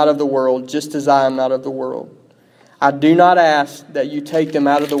they are not of the world, just as I am not of the world. I do not ask that you take them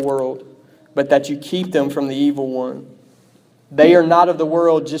out of the world, but that you keep them from the evil one. They are not of the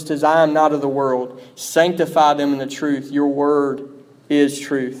world, just as I am not of the world. Sanctify them in the truth. Your word is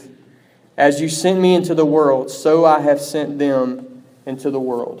truth. As you sent me into the world, so I have sent them into the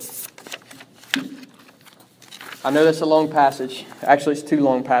world. I know that's a long passage. Actually, it's 2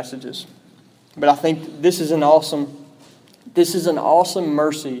 long passages. But I think this is an awesome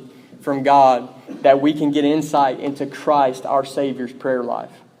mercy from God that we can get insight into Christ, our Savior's prayer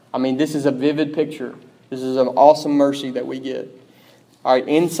life. I mean, this is a vivid picture. This is an awesome mercy that we get. All right,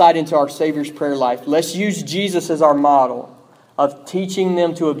 insight into our Savior's prayer life. Let's use Jesus as our model of teaching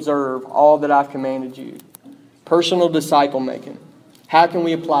them to observe all that I've commanded you. Personal disciple making. How can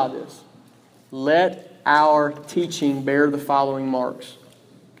we apply this? Let our teaching bear the following marks.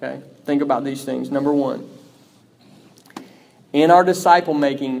 Okay, think about these things. Number 1, in our disciple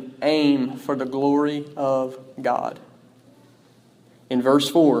making, aim for the glory of God. In verse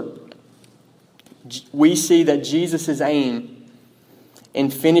 4, we see that Jesus' aim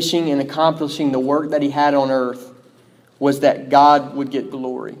in finishing and accomplishing the work that He had on earth was that God would get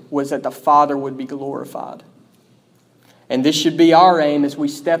glory, was that the Father would be glorified. And this should be our aim as we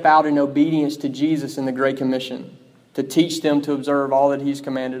step out in obedience to Jesus in the Great Commission, to teach them to observe all that He's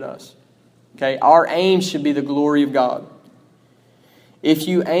commanded us. Okay, our aim should be the glory of God. If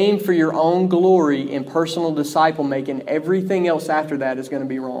you aim for your own glory in personal disciple making, everything else after that is going to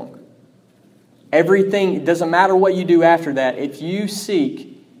be wrong. Everything, it doesn't matter what you do after that. If you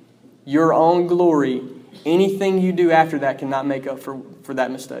seek your own glory, anything you do after that cannot make up for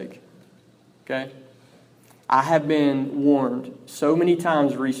that mistake. Okay? I have been warned so many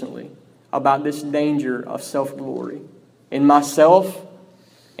times recently about this danger of self-glory. In myself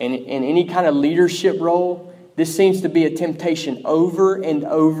and in any kind of leadership role, this seems to be a temptation over and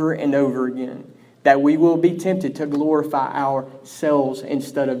over and over again, that we will be tempted to glorify ourselves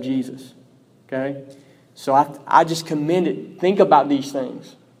instead of Jesus. Okay? So I just commend it. Think about these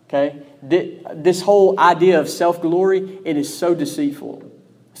things. Okay? This whole idea of self-glory, it is so deceitful.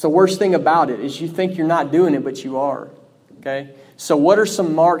 It's the worst thing about it is you think you're not doing it, but you are. Okay? So what are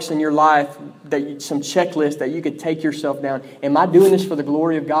some marks in your life, some checklists that you could take yourself down? Am I doing this for the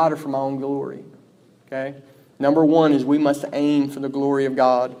glory of God or for my own glory? Okay? Number 1 is we must aim for the glory of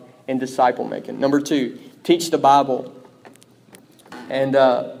God in disciple making. Number 2, teach the Bible. And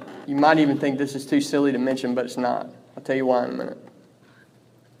you might even think this is too silly to mention, but it's not. I'll tell you why in a minute.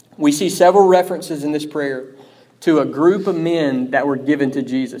 We see several references in this prayer to a group of men that were given to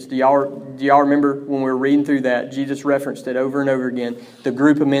Jesus. Do y'all remember when we were reading through that? Jesus referenced it over and over again. The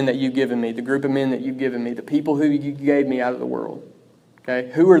group of men that you've given me. The group of men that you've given me. The people who you gave me out of the world.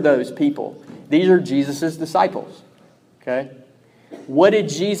 Okay? Who are those people? These are Jesus' disciples. Okay? What did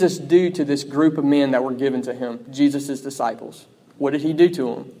Jesus do to this group of men that were given to Him? Jesus' disciples. What did He do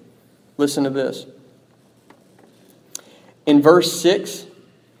to them? Listen to this. In verse 6,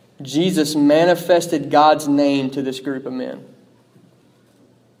 Jesus manifested God's name to this group of men.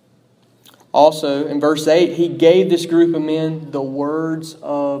 Also, in verse 8, He gave this group of men the words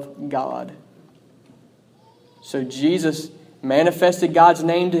of God. So Jesus manifested God's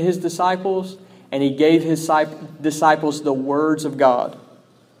name to His disciples, and He gave His disciples the words of God.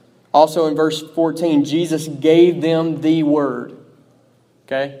 Also in verse 14, Jesus gave them the word.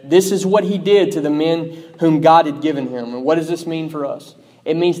 Okay? This is what He did to the men whom God had given Him. And what does this mean for us?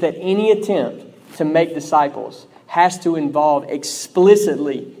 It means that any attempt to make disciples has to involve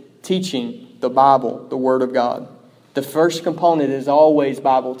explicitly teaching the Bible, the Word of God. The first component is always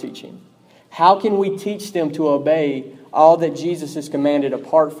Bible teaching. How can we teach them to obey all that Jesus has commanded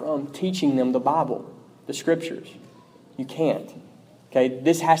apart from teaching them the Bible, the Scriptures? You can't. Okay,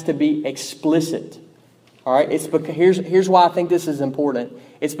 this has to be explicit. All right, here's why I think this is important.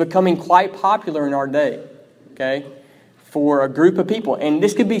 It's becoming quite popular in our day. Okay, for a group of people, and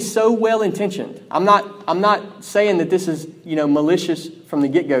this could be so well intentioned. I'm not saying that this is malicious from the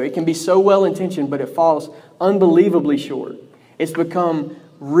get-go. It can be so well intentioned, but it falls unbelievably short. It's become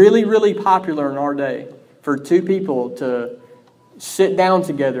really, really popular in our day for two people to sit down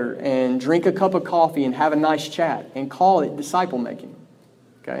together and drink a cup of coffee and have a nice chat and call it disciple making.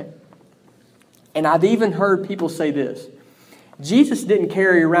 Okay? And I've even heard people say this. Jesus didn't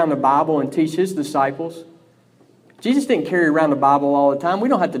carry around the Bible and teach his disciples. Jesus didn't carry around the Bible all the time. We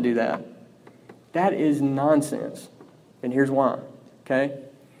don't have to do that. That is nonsense. And here's why. Okay?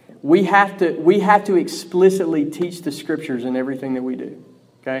 We have to explicitly teach the Scriptures in everything that we do.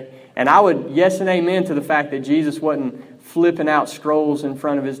 Okay? And I would yes and amen to the fact that Jesus wasn't flipping out scrolls in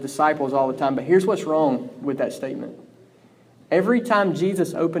front of his disciples all the time. But here's what's wrong with that statement. Every time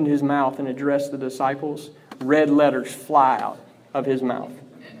Jesus opened his mouth and addressed the disciples, red letters fly out of his mouth.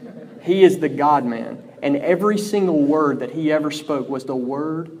 He is the God-man. And every single word that he ever spoke was the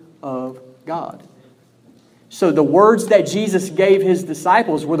Word of God. So the words that Jesus gave his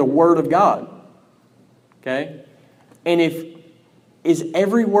disciples were the Word of God. Okay? And is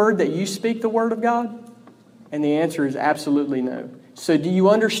every word that you speak the Word of God? And the answer is absolutely no. So do you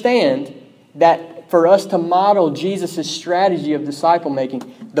understand that for us to model Jesus' strategy of disciple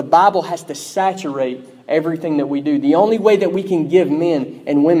making, the Bible has to saturate everything that we do. The only way that we can give men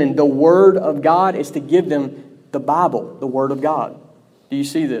and women the Word of God is to give them the Bible, the Word of God. Do you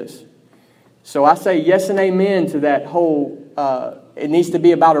see this? So I say yes and amen to that whole, it needs to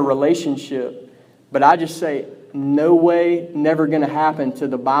be about a relationship. But I just say, no way, never going to happen to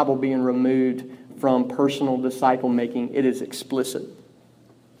the Bible being removed from personal disciple making. It is explicit.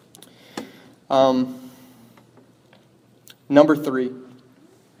 Number 3,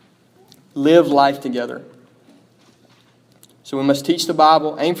 live life together. So we must teach the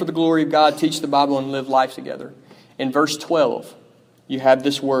Bible, aim for the glory of God, teach the Bible, and live life together. In verse 12, you have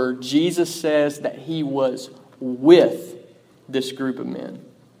this word. Jesus says that he was with this group of men.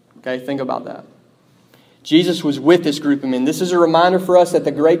 Okay, think about that. Jesus was with this group of men. This is a reminder for us that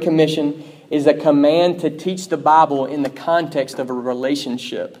the Great Commission is a command to teach the Bible in the context of a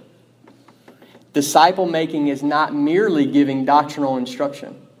relationship. Disciple making is not merely giving doctrinal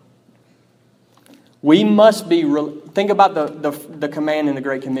instruction. We must be, think about the command in the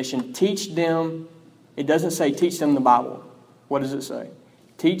Great Commission. Teach them, it doesn't say teach them the Bible. What does it say?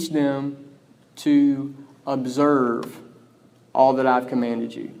 Teach them to observe all that I've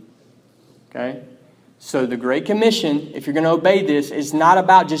commanded you. Okay? So the Great Commission, if you're going to obey this, is not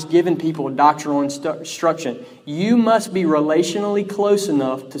about just giving people doctrinal instruction. You must be relationally close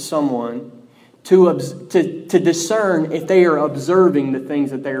enough to someone to discern if they are observing the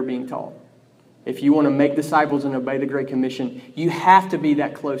things that they are being taught. If you want to make disciples and obey the Great Commission, you have to be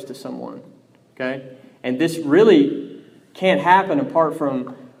that close to someone. Okay? And this really can't happen apart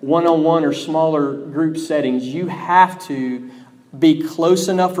from one-on-one or smaller group settings. You have to be close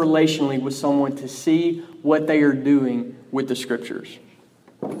enough relationally with someone to see what they are doing with the Scriptures.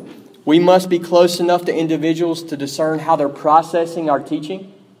 We must be close enough to individuals to discern how they're processing our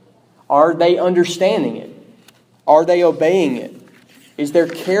teaching. Are they understanding it? Are they obeying it? Is their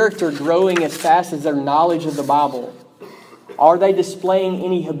character growing as fast as their knowledge of the Bible? Are they displaying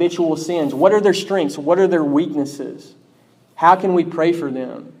any habitual sins? What are their strengths? What are their weaknesses? How can we pray for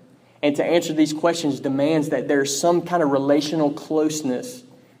them? And to answer these questions demands that there's some kind of relational closeness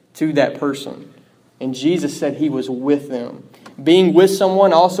to that person. And Jesus said he was with them. Being with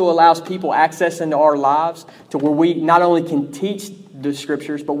someone also allows people access into our lives to where we not only can teach the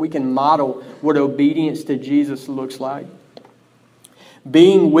Scriptures, but we can model what obedience to Jesus looks like.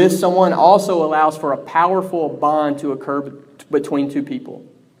 Being with someone also allows for a powerful bond to occur between two people.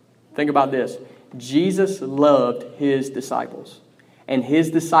 Think about this. Jesus loved his disciples. And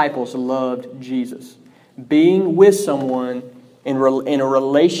his disciples loved Jesus. Being with someone in a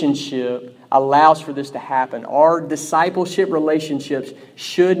relationship allows for this to happen. Our discipleship relationships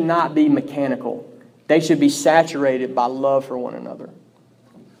should not be mechanical. They should be saturated by love for one another.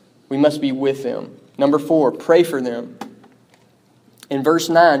 We must be with them. Number 4, pray for them. In verse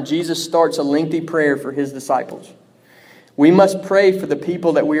 9, Jesus starts a lengthy prayer for his disciples. We must pray for the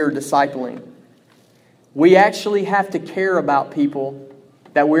people that we are discipling. We actually have to care about people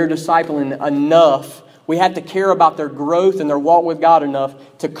that we're discipling enough. We have to care about their growth and their walk with God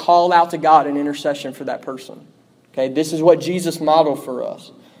enough to call out to God in intercession for that person. Okay, this is what Jesus modeled for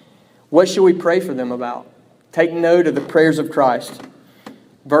us. What should we pray for them about? Take note of the prayers of Christ.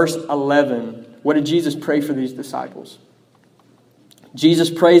 Verse 11. What did Jesus pray for these disciples? Jesus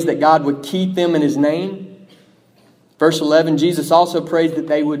prays that God would keep them in his name. Verse 11, Jesus also prays that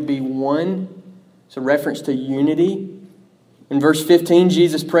they would be one. It's a reference to unity. In verse 15,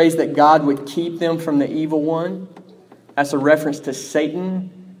 Jesus prays that God would keep them from the evil one. That's a reference to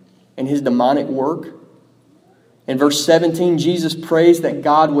Satan and his demonic work. In verse 17, Jesus prays that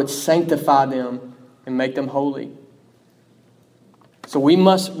God would sanctify them and make them holy. So we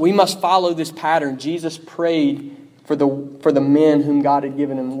must follow this pattern. Jesus prayed for the men whom God had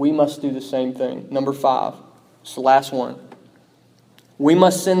given him. We must do the same thing. Number 5. It's the last one. We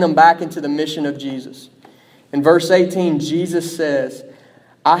must send them back into the mission of Jesus. In verse 18, Jesus says,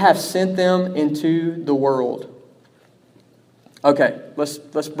 I have sent them into the world. Okay,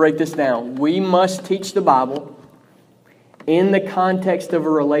 let's break this down. We must teach the Bible in the context of a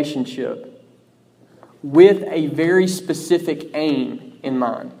relationship with a very specific aim in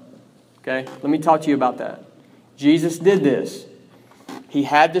mind. Okay, let me talk to you about that. Jesus did this. He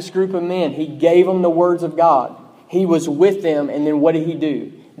had this group of men. He gave them the words of God. He was with them, and then what did he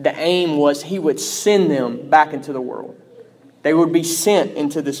do? The aim was he would send them back into the world. They would be sent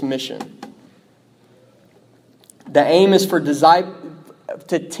into this mission. The aim is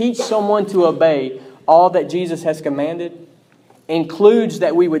to teach someone to obey all that Jesus has commanded, includes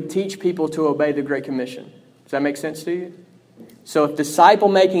that we would teach people to obey the Great Commission. Does that make sense to you? So if disciple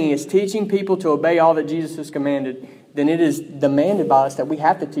making is teaching people to obey all that Jesus has commanded, then it is demanded by us that we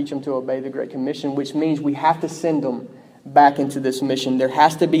have to teach them to obey the Great Commission, which means we have to send them back into this mission. There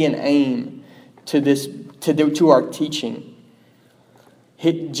has to be an aim to our teaching.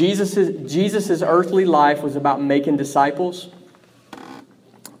 Jesus' earthly life was about making disciples,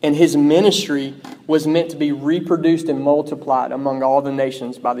 and his ministry was meant to be reproduced and multiplied among all the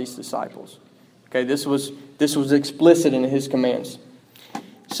nations by these disciples. Okay, this was explicit in his commands.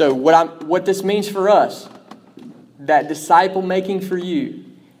 So what this means for us, that disciple making for you,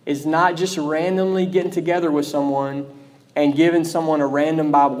 is not just randomly getting together with someone and giving someone a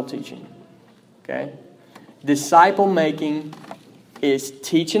random Bible teaching. Okay? Disciple making is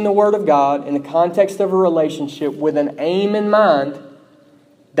teaching the Word of God in the context of a relationship with an aim in mind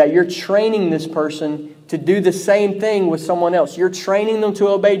that you're training this person to do the same thing with someone else. You're training them to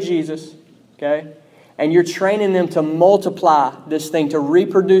obey Jesus, okay? And you're training them to multiply this thing, to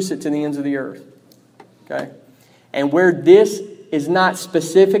reproduce it to the ends of the earth, okay? And where this is not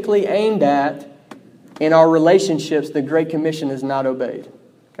specifically aimed at in our relationships, the Great Commission is not obeyed,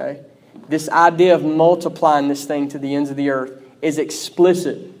 okay? This idea of multiplying this thing to the ends of the earth is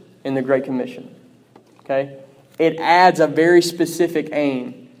explicit in the Great Commission, okay? It adds a very specific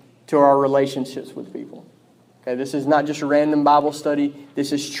aim to our relationships with people. Okay, this is not just a random Bible study.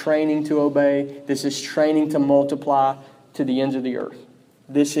 This is training to obey. This is training to multiply to the ends of the earth.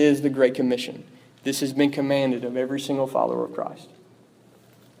 This is the Great Commission. This has been commanded of every single follower of Christ.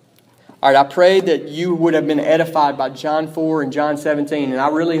 All right, I pray that you would have been edified by John 4 and John 17, and I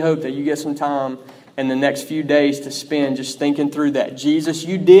really hope that you get some time in the next few days to spend just thinking through that. Jesus,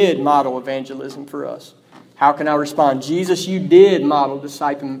 you did model evangelism for us. How can I respond? Jesus, you did model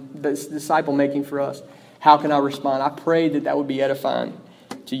disciple making for us. How can I respond? I pray that would be edifying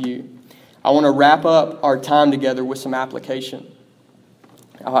to you. I want to wrap up our time together with some application.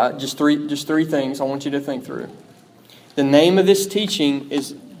 Just three things I want you to think through. The name of this teaching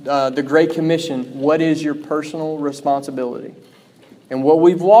is the Great Commission. What is your personal responsibility? And what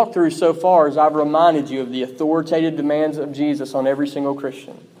we've walked through so far is I've reminded you of the authoritative demands of Jesus on every single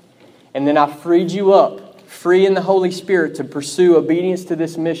Christian. And then I freed you up, free in the Holy Spirit, to pursue obedience to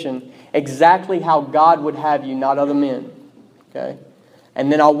this mission exactly how God would have you, not other men. Okay?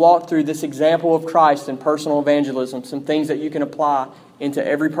 And then I'll walk through this example of Christ in personal evangelism, some things that you can apply into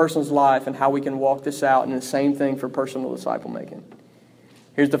every person's life and how we can walk this out, and the same thing for personal disciple making.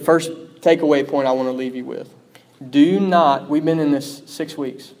 Here's the first takeaway point I want to leave you with. We've been in this 6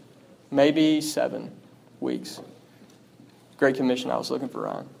 weeks, maybe 7 weeks. Great Commission, I was looking for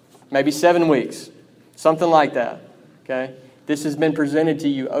Ryan. Maybe 7 weeks. Something like that, okay? This has been presented to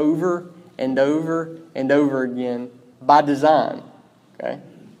you over and over and over again by design, okay?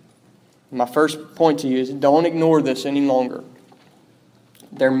 My first point to you is don't ignore this any longer.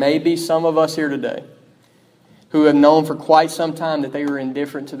 There may be some of us here today who have known for quite some time that they were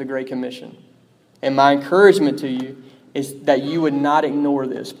indifferent to the Great Commission. And my encouragement to you is that you would not ignore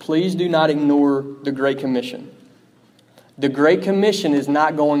this. Please do not ignore the Great Commission. The Great Commission is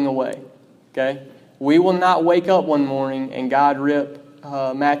not going away, okay? We will not wake up one morning and God rip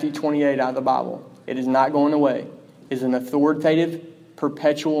Matthew 28 out of the Bible. It is not going away. It is an authoritative,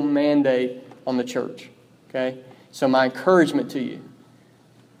 perpetual mandate on the church. Okay? So my encouragement to you,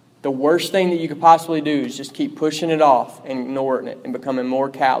 the worst thing that you could possibly do is just keep pushing it off and ignoring it and becoming more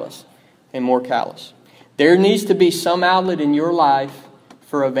callous and more callous. There needs to be some outlet in your life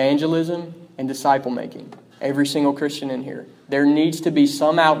for evangelism and disciple making. Every single Christian in here. There needs to be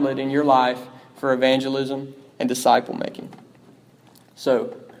some outlet in your life for evangelism and disciple making.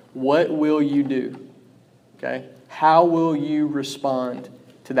 So, what will you do? Okay? How will you respond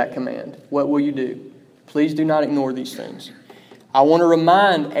to that command? What will you do? Please do not ignore these things. I want to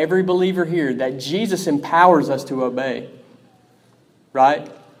remind every believer here that Jesus empowers us to obey.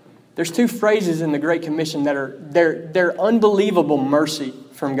 Right? There's two phrases in the Great Commission that are they're unbelievable mercy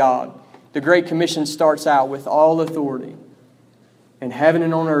from God. The Great Commission starts out with all authority in heaven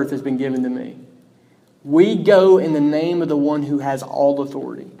and on earth has been given to me. We go in the name of the one who has all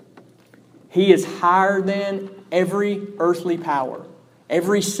authority. He is higher than every earthly power,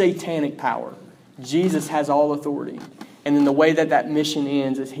 every satanic power. Jesus has all authority. And then the way that mission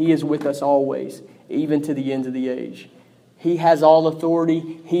ends is He is with us always, even to the end of the age. He has all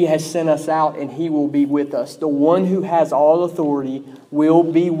authority. He has sent us out, and He will be with us. The one who has all authority will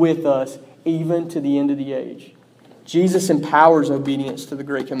be with us even to the end of the age. Jesus empowers obedience to the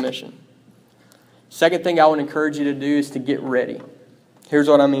Great Commission. Second thing I would encourage you to do is to get ready. Here's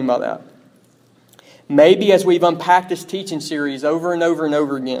what I mean by that. Maybe as we've unpacked this teaching series over and over and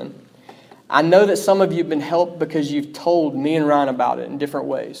over again, I know that some of you have been helped because you've told me and Ryan about it in different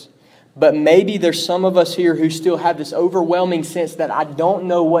ways. But maybe there's some of us here who still have this overwhelming sense that I don't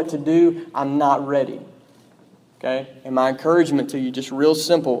know what to do. I'm not ready. Okay? And my encouragement to you, just real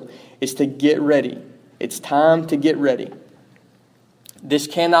simple, is to get ready. It's time to get ready. This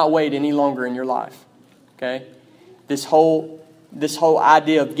cannot wait any longer in your life. Okay? This whole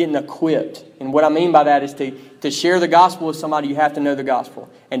idea of getting equipped. And what I mean by that is to share the gospel with somebody, you have to know the gospel.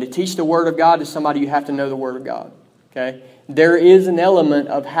 And to teach the Word of God to somebody, you have to know the Word of God. Okay? There is an element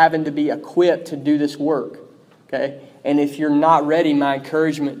of having to be equipped to do this work. Okay? And if you're not ready, my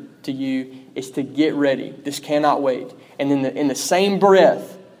encouragement to you is to get ready. This cannot wait. And in the same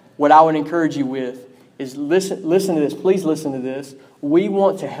breath, what I would encourage you with is listen to this. Please listen to this. We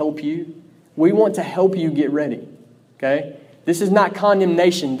want to help you. We want to help you get ready. Okay? This is not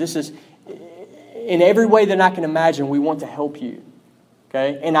condemnation. This is, in every way that I can imagine, we want to help you.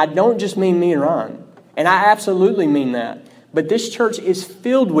 Okay? And I don't just mean me and Ryan. And I absolutely mean that. But this church is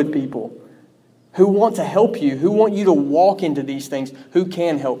filled with people who want to help you, who want you to walk into these things, who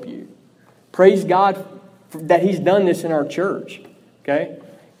can help you. Praise God that He's done this in our church. Okay?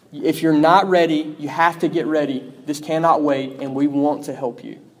 If you're not ready, you have to get ready. This cannot wait, and we want to help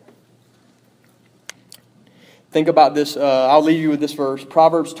you. Think about this. I'll leave you with this verse.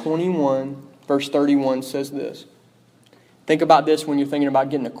 Proverbs 21, verse 31 says this. Think about this when you're thinking about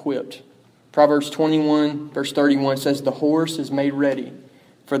getting equipped. Proverbs 21, verse 31 says, "The horse is made ready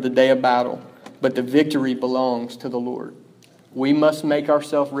for the day of battle, but the victory belongs to the Lord." We must make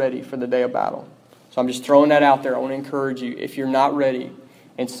ourselves ready for the day of battle. So I'm just throwing that out there. I want to encourage you. If you're not ready,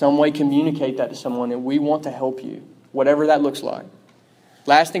 in some way communicate that to someone, and we want to help you, whatever that looks like.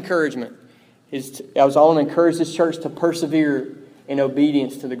 Last encouragement is I want to encourage this church to persevere in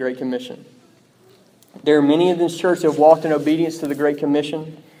obedience to the Great Commission. There are many in this church that have walked in obedience to the Great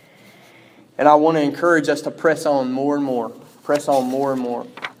Commission, and I want to encourage us to press on more and more. Press on more and more.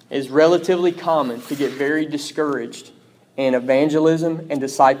 It's relatively common to get very discouraged in evangelism and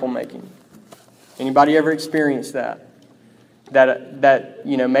disciple making. Anybody ever experienced that? That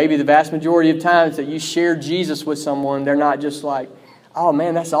maybe the vast majority of times that you share Jesus with someone, they're not just like, "Oh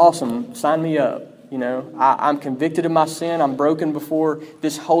man, that's awesome, sign me up." I'm convicted of my sin. I'm broken before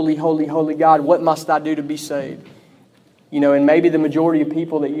this holy, holy, holy God. What must I do to be saved? And maybe the majority of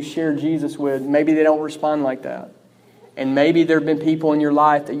people that you share Jesus with, maybe they don't respond like that. And maybe there have been people in your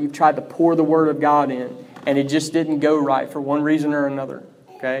life that you've tried to pour the Word of God in, and it just didn't go right for one reason or another.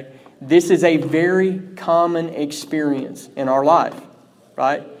 Okay? This is a very common experience in our life,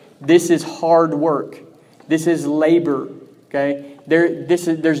 right? This is hard work. This is labor, okay?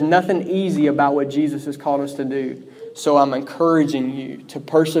 There's nothing easy about what Jesus has called us to do. So I'm encouraging you to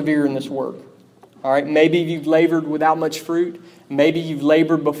persevere in this work. All right? Maybe you've labored without much fruit. Maybe you've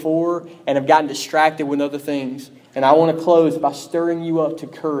labored before and have gotten distracted with other things. And I want to close by stirring you up to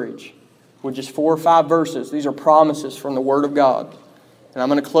courage with just 4 or 5 verses. These are promises from the Word of God. And I'm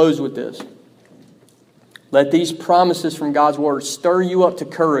going to close with this. Let these promises from God's Word stir you up to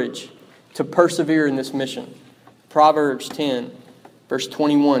courage to persevere in this mission. Proverbs 10, verse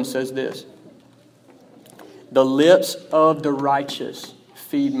 21 says this. "The lips of the righteous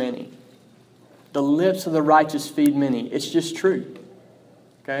feed many." The lips of the righteous feed many. It's just true.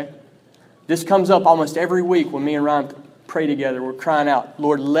 Okay? This comes up almost every week when me and Ryan pray together. We're crying out,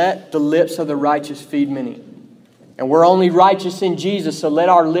 "Lord, let the lips of the righteous feed many." And we're only righteous in Jesus, so let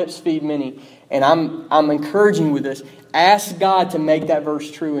our lips feed many. And I'm encouraging you with this. Ask God to make that verse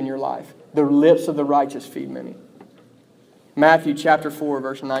true in your life. The lips of the righteous feed many. Matthew chapter 4,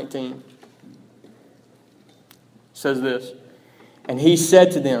 verse 19 says this. "And He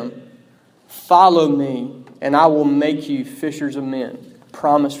said to them, 'Follow me, and I will make you fishers of men.'"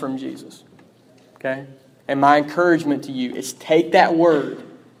 Promise from Jesus. Okay? And my encouragement to you is take that word,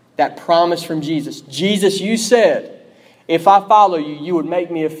 that promise from Jesus. Jesus, you said, if I follow you, you would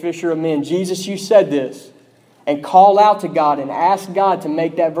make me a fisher of men. Jesus, you said this. And call out to God and ask God to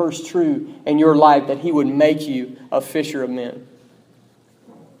make that verse true in your life, that He would make you a fisher of men.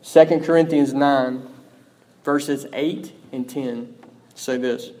 2 Corinthians 9, verses 8 and 10 say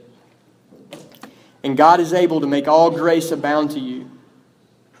this. And God is able to make all grace abound to you,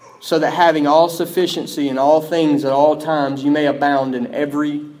 so that having all sufficiency in all things at all times, you may abound in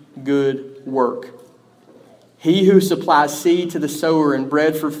every good work. He who supplies seed to the sower and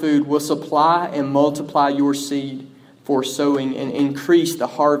bread for food will supply and multiply your seed for sowing and increase the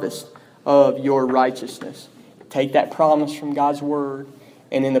harvest of your righteousness. Take that promise from God's word,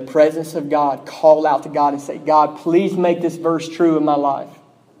 and in the presence of God, call out to God and say, God, please make this verse true in my life.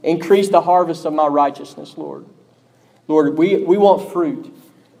 Increase the harvest of my righteousness, Lord. Lord, we want fruit.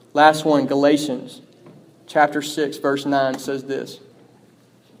 Last one, Galatians chapter 6, verse 9 says this.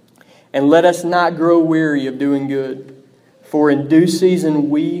 And let us not grow weary of doing good, for in due season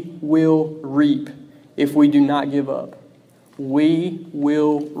we will reap if we do not give up. We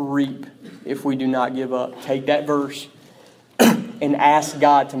will reap if we do not give up. Take that verse and ask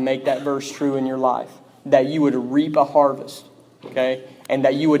God to make that verse true in your life, that you would reap a harvest, okay? And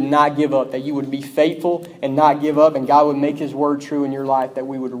that you would not give up, that you would be faithful and not give up, and God would make His word true in your life, that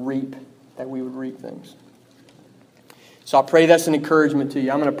we would reap things. So I pray that's an encouragement to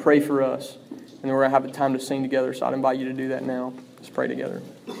you. I'm going to pray for us, and then we're going to have a time to sing together, so I'd invite you to do that now. Let's pray together.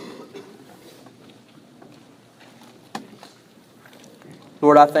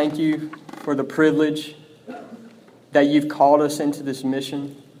 Lord, I thank you for the privilege that you've called us into this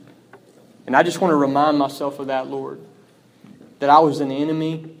mission. And I just want to remind myself of that, Lord, that I was an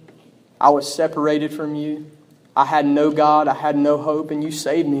enemy. I was separated from you. I had no God. I had no hope, and you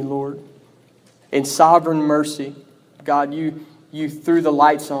saved me, Lord. In sovereign mercy, God, you threw the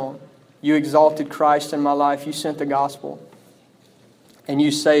lights on. You exalted Christ in my life. You sent the gospel. And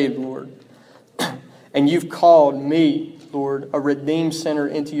you saved, Lord. And you've called me, Lord, a redeemed sinner,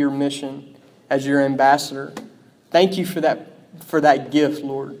 into your mission as your ambassador. Thank you for that gift,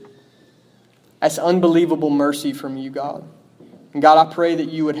 Lord. That's unbelievable mercy from you, God. And God, I pray that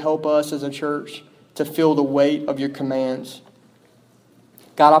you would help us as a church to feel the weight of your commands.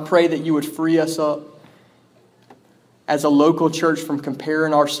 God, I pray that you would free us up as a local church from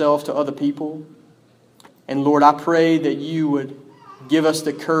comparing ourselves to other people. And Lord, I pray that you would give us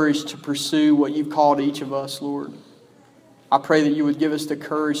the courage to pursue what you've called each of us, Lord. I pray that you would give us the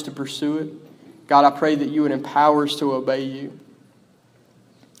courage to pursue it. God, I pray that you would empower us to obey you.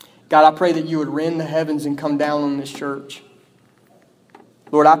 God, I pray that you would rend the heavens and come down on this church.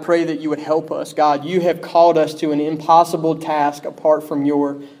 Lord, I pray that you would help us. God, you have called us to an impossible task apart from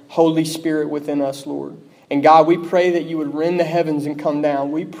your Holy Spirit within us, Lord. And God, we pray that you would rend the heavens and come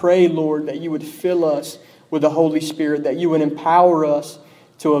down. We pray, Lord, that you would fill us with the Holy Spirit, that you would empower us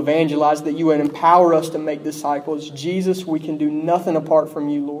to evangelize, that you would empower us to make disciples. Jesus, we can do nothing apart from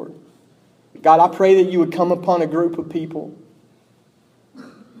you, Lord. God, I pray that you would come upon a group of people.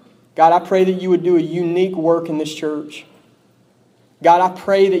 God, I pray that you would do a unique work in this church. God, I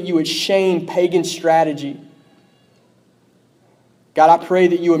pray that you would shame pagan strategy. God, I pray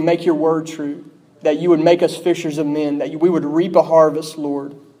that you would make your word true, that you would make us fishers of men, that we would reap a harvest,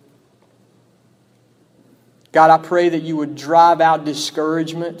 Lord. God, I pray that you would drive out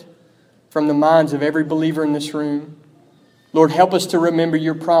discouragement from the minds of every believer in this room. Lord, help us to remember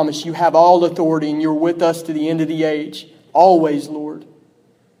your promise. You have all authority and you're with us to the end of the age. Always, Lord.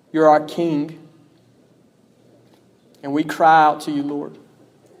 You're our King. And we cry out to you, Lord.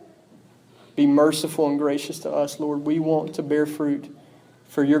 Be merciful and gracious to us, Lord. We want to bear fruit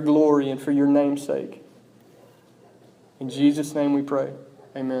for your glory and for your name's sake. In Jesus' name we pray.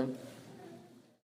 Amen.